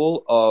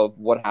example of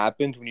what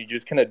happens when you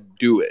just kind of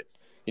do it.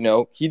 You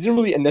know, he didn't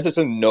really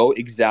necessarily know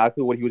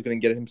exactly what he was going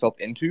to get himself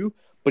into,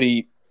 but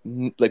he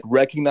like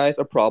recognized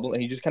a problem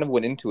and he just kind of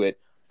went into it,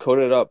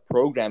 coded it up,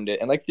 programmed it,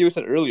 and like Theo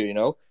said earlier, you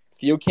know,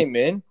 Theo came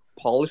in,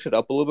 polished it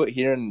up a little bit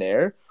here and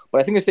there. But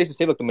I think it's safe to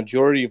say like the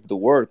majority of the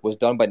work was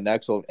done by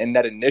Nexel and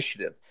that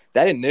initiative.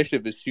 That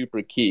initiative is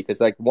super key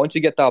because like once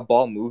you get that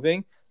ball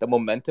moving, the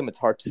momentum, it's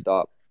hard to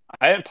stop.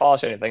 I didn't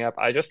polish anything up.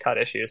 I just cut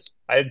issues.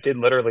 I did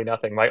literally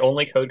nothing. My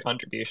only code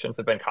contributions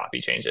have been copy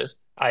changes.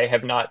 I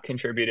have not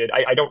contributed.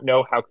 I don't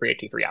know how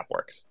Create T3 app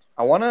works.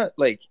 I want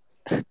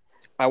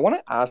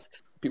to ask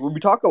people,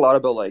 we talk a lot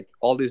about like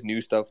all this new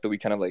stuff that we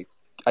kind of like,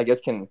 I guess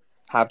can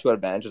have to our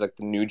advantages, like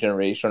the new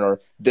generation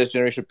or this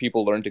generation of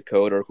people learn to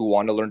code or who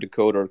want to learn to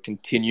code or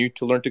continue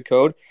to learn to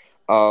code.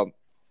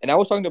 And I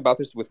was talking about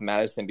this with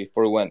Madison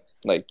before we went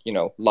like, you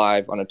know,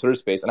 live on a Twitter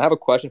space. And I have a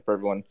question for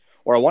everyone,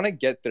 or I want to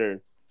get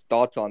their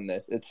thoughts on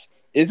this.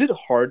 Is it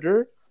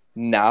harder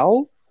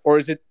now or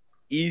is it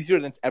easier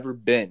than it's ever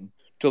been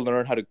to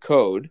learn how to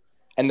code?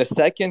 And the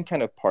second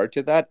kind of part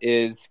to that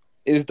is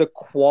the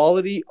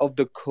quality of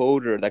the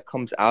coder that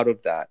comes out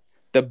of that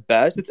the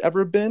best it's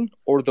ever been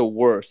or the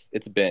worst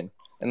it's been?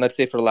 And let's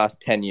say for the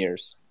last 10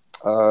 years.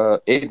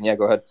 Aiden, yeah,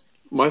 go ahead.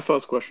 My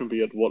first question would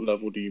be, at what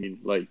level do you mean?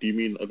 Like, do you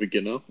mean a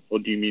beginner, or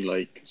do you mean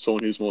like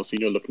someone who's more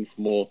senior, looking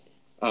for more,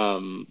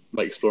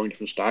 like exploring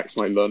different stacks,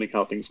 and like learning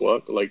how things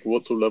work? Like,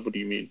 what sort of level do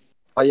you mean?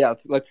 Oh yeah,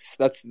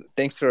 that's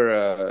thanks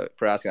for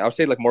asking. I would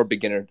say like more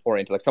beginner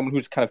oriented, like someone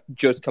who's kind of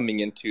just coming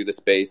into the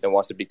space and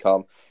wants to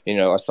become, you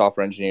know, a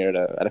software engineer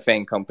at a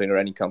FANG company or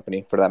any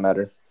company for that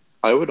matter.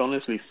 I would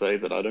honestly say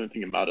that I don't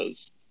think it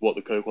matters what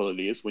the code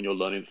quality is when you're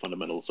learning the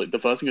fundamentals. Like the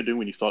first thing you're doing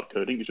when you start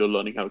coding is you're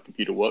learning how a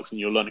computer works and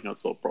you're learning how to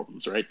solve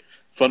problems, right?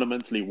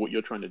 Fundamentally, what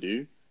you're trying to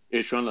do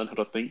is trying to learn how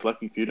to think like a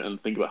computer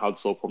and think about how to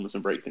solve problems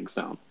and break things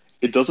down.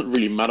 It doesn't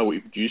really matter what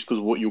you produce, because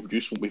what you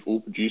produce, what we've all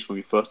produced when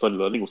we first started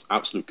learning, was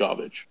absolute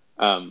garbage.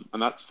 And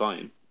that's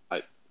fine.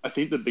 I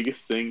think the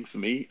biggest thing for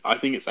me, I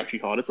think it's actually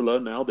harder to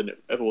learn now than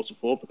it ever was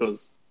before,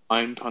 because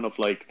I'm kind of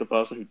like the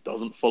person who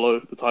doesn't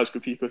follow the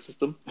TypeScript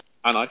ecosystem.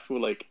 And I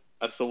feel like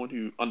as someone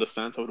who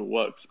understands how it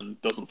works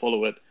and doesn't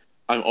follow it,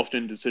 I'm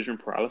often in decision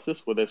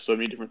paralysis where there's so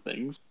many different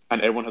things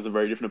and everyone has a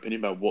very different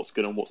opinion about what's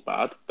good and what's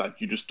bad that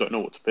you just don't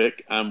know what to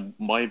pick. And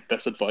my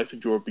best advice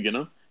if you're a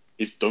beginner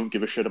is don't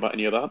give a shit about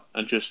any of that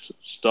and just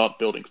start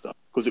building stuff,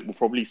 because it will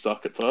probably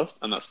suck at first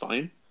and that's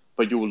fine,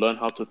 but you will learn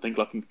how to think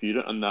like a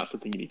computer, and that's the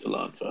thing you need to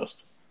learn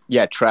first.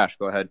 Yeah, Trash,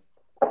 go ahead.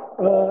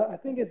 I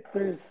think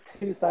there's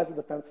two sides of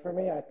the fence for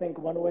me. I think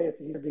one way it's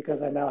easier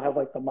because I now have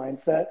like the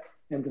mindset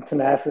and the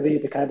tenacity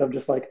to kind of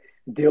just like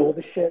deal with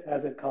the shit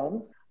as it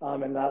comes,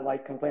 and not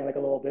like complain like a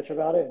little bitch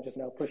about it and just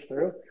push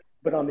through.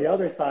 But on the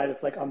other side,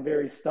 it's like I'm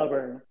very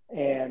stubborn,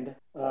 and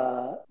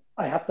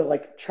I have to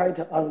like try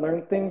to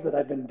unlearn things that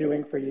I've been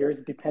doing for years,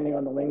 depending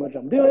on the language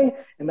I'm doing,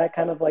 and that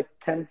kind of like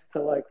tends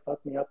to like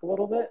fuck me up a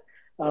little bit.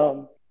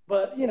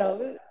 But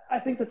I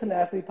think the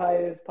tenacity pie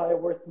is probably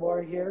worth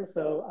more here,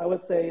 so I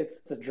would say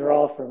it's a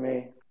draw for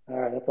me. All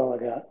right, that's all I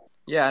got.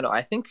 Yeah, no,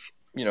 I think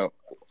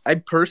I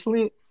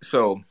personally,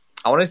 so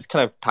I want to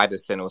kind of tie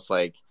this in with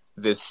like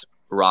this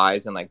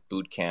rise in like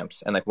boot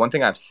camps, and like one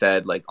thing I've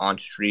said like on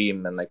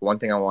stream, and like one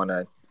thing I want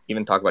to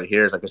even talk about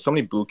here is like there's so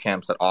many boot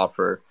camps that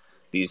offer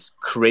these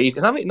crazy,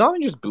 not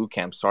even just boot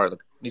camps, sorry, like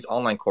these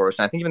online courses.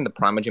 And I think even the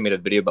Primogen made a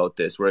video about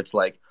this where it's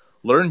like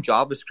learn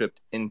JavaScript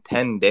in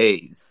 10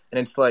 days, and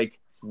it's like,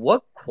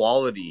 what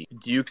quality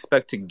do you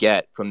expect to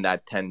get from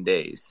that 10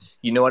 days?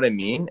 You know what I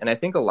mean? And I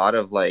think a lot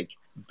of like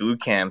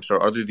boot camps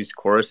or other these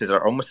courses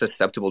are almost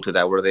susceptible to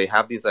that, where they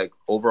have these like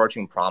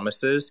overarching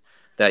promises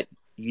that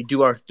you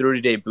do our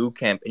 30-day boot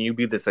camp and you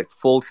be this like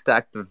full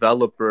stack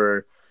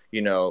developer,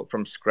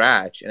 from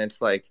scratch. And it's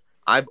like,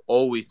 I've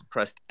always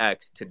pressed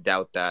X to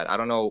doubt that. I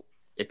don't know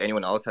if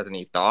anyone else has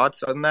any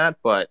thoughts on that,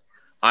 but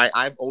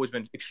I've always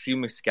been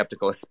extremely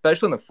skeptical,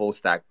 especially in the full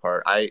stack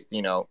part.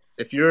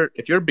 If you're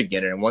a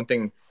beginner, and one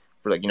thing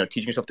for like,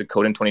 teaching yourself to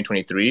code in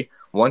 2023,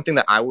 one thing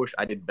that I wish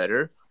I did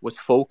better was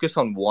focus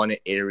on one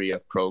area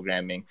of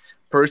programming.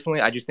 Personally,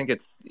 I just think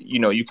it's,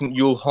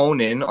 you'll hone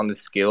in on the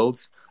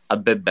skills a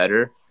bit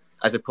better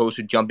as opposed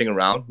to jumping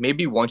around.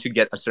 Maybe once you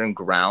get a certain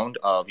ground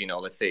of,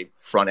 let's say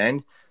front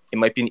end, it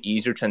might be an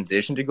easier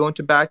transition to go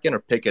into back end or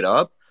pick it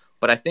up.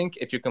 But I think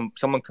if you're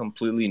someone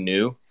completely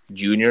new,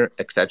 junior,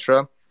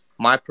 etc.,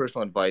 my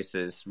personal advice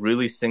is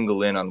really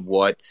single in on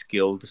what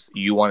skills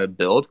you want to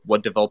build,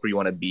 what developer you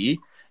want to be.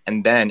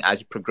 And then as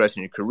you progress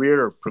in your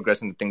career or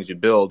progress in the things you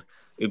build,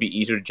 it'll be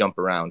easier to jump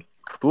around.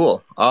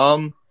 Cool.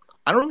 I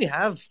don't really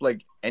have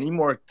like any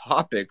more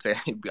topics. I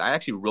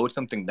actually wrote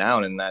something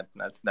down, and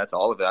that's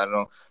all of it. I don't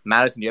know.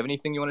 Madison, do you have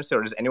anything you want to say?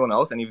 Or does anyone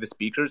else, any of the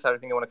speakers, have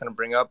anything you want to kind of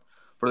bring up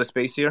for the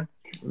space here?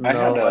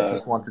 I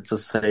just wanted to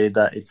say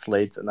that it's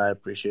late and I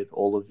appreciate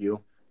all of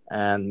you.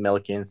 And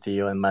Melky and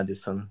Theo and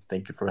Madison,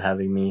 thank you for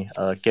having me.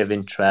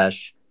 Kevin,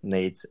 Trash,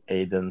 Nate,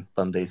 Aiden,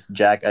 Bundays,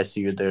 Jack, I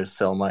see you there,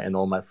 Selma, and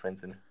all my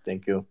friends. And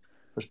thank you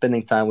for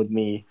spending time with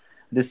me.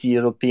 This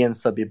European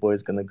subby boy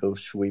is going to go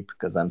sweep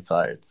because I'm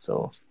tired.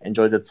 So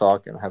enjoy the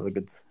talk and have a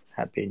good,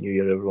 happy New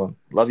Year, everyone.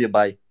 Love you.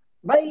 Bye.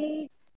 Bye.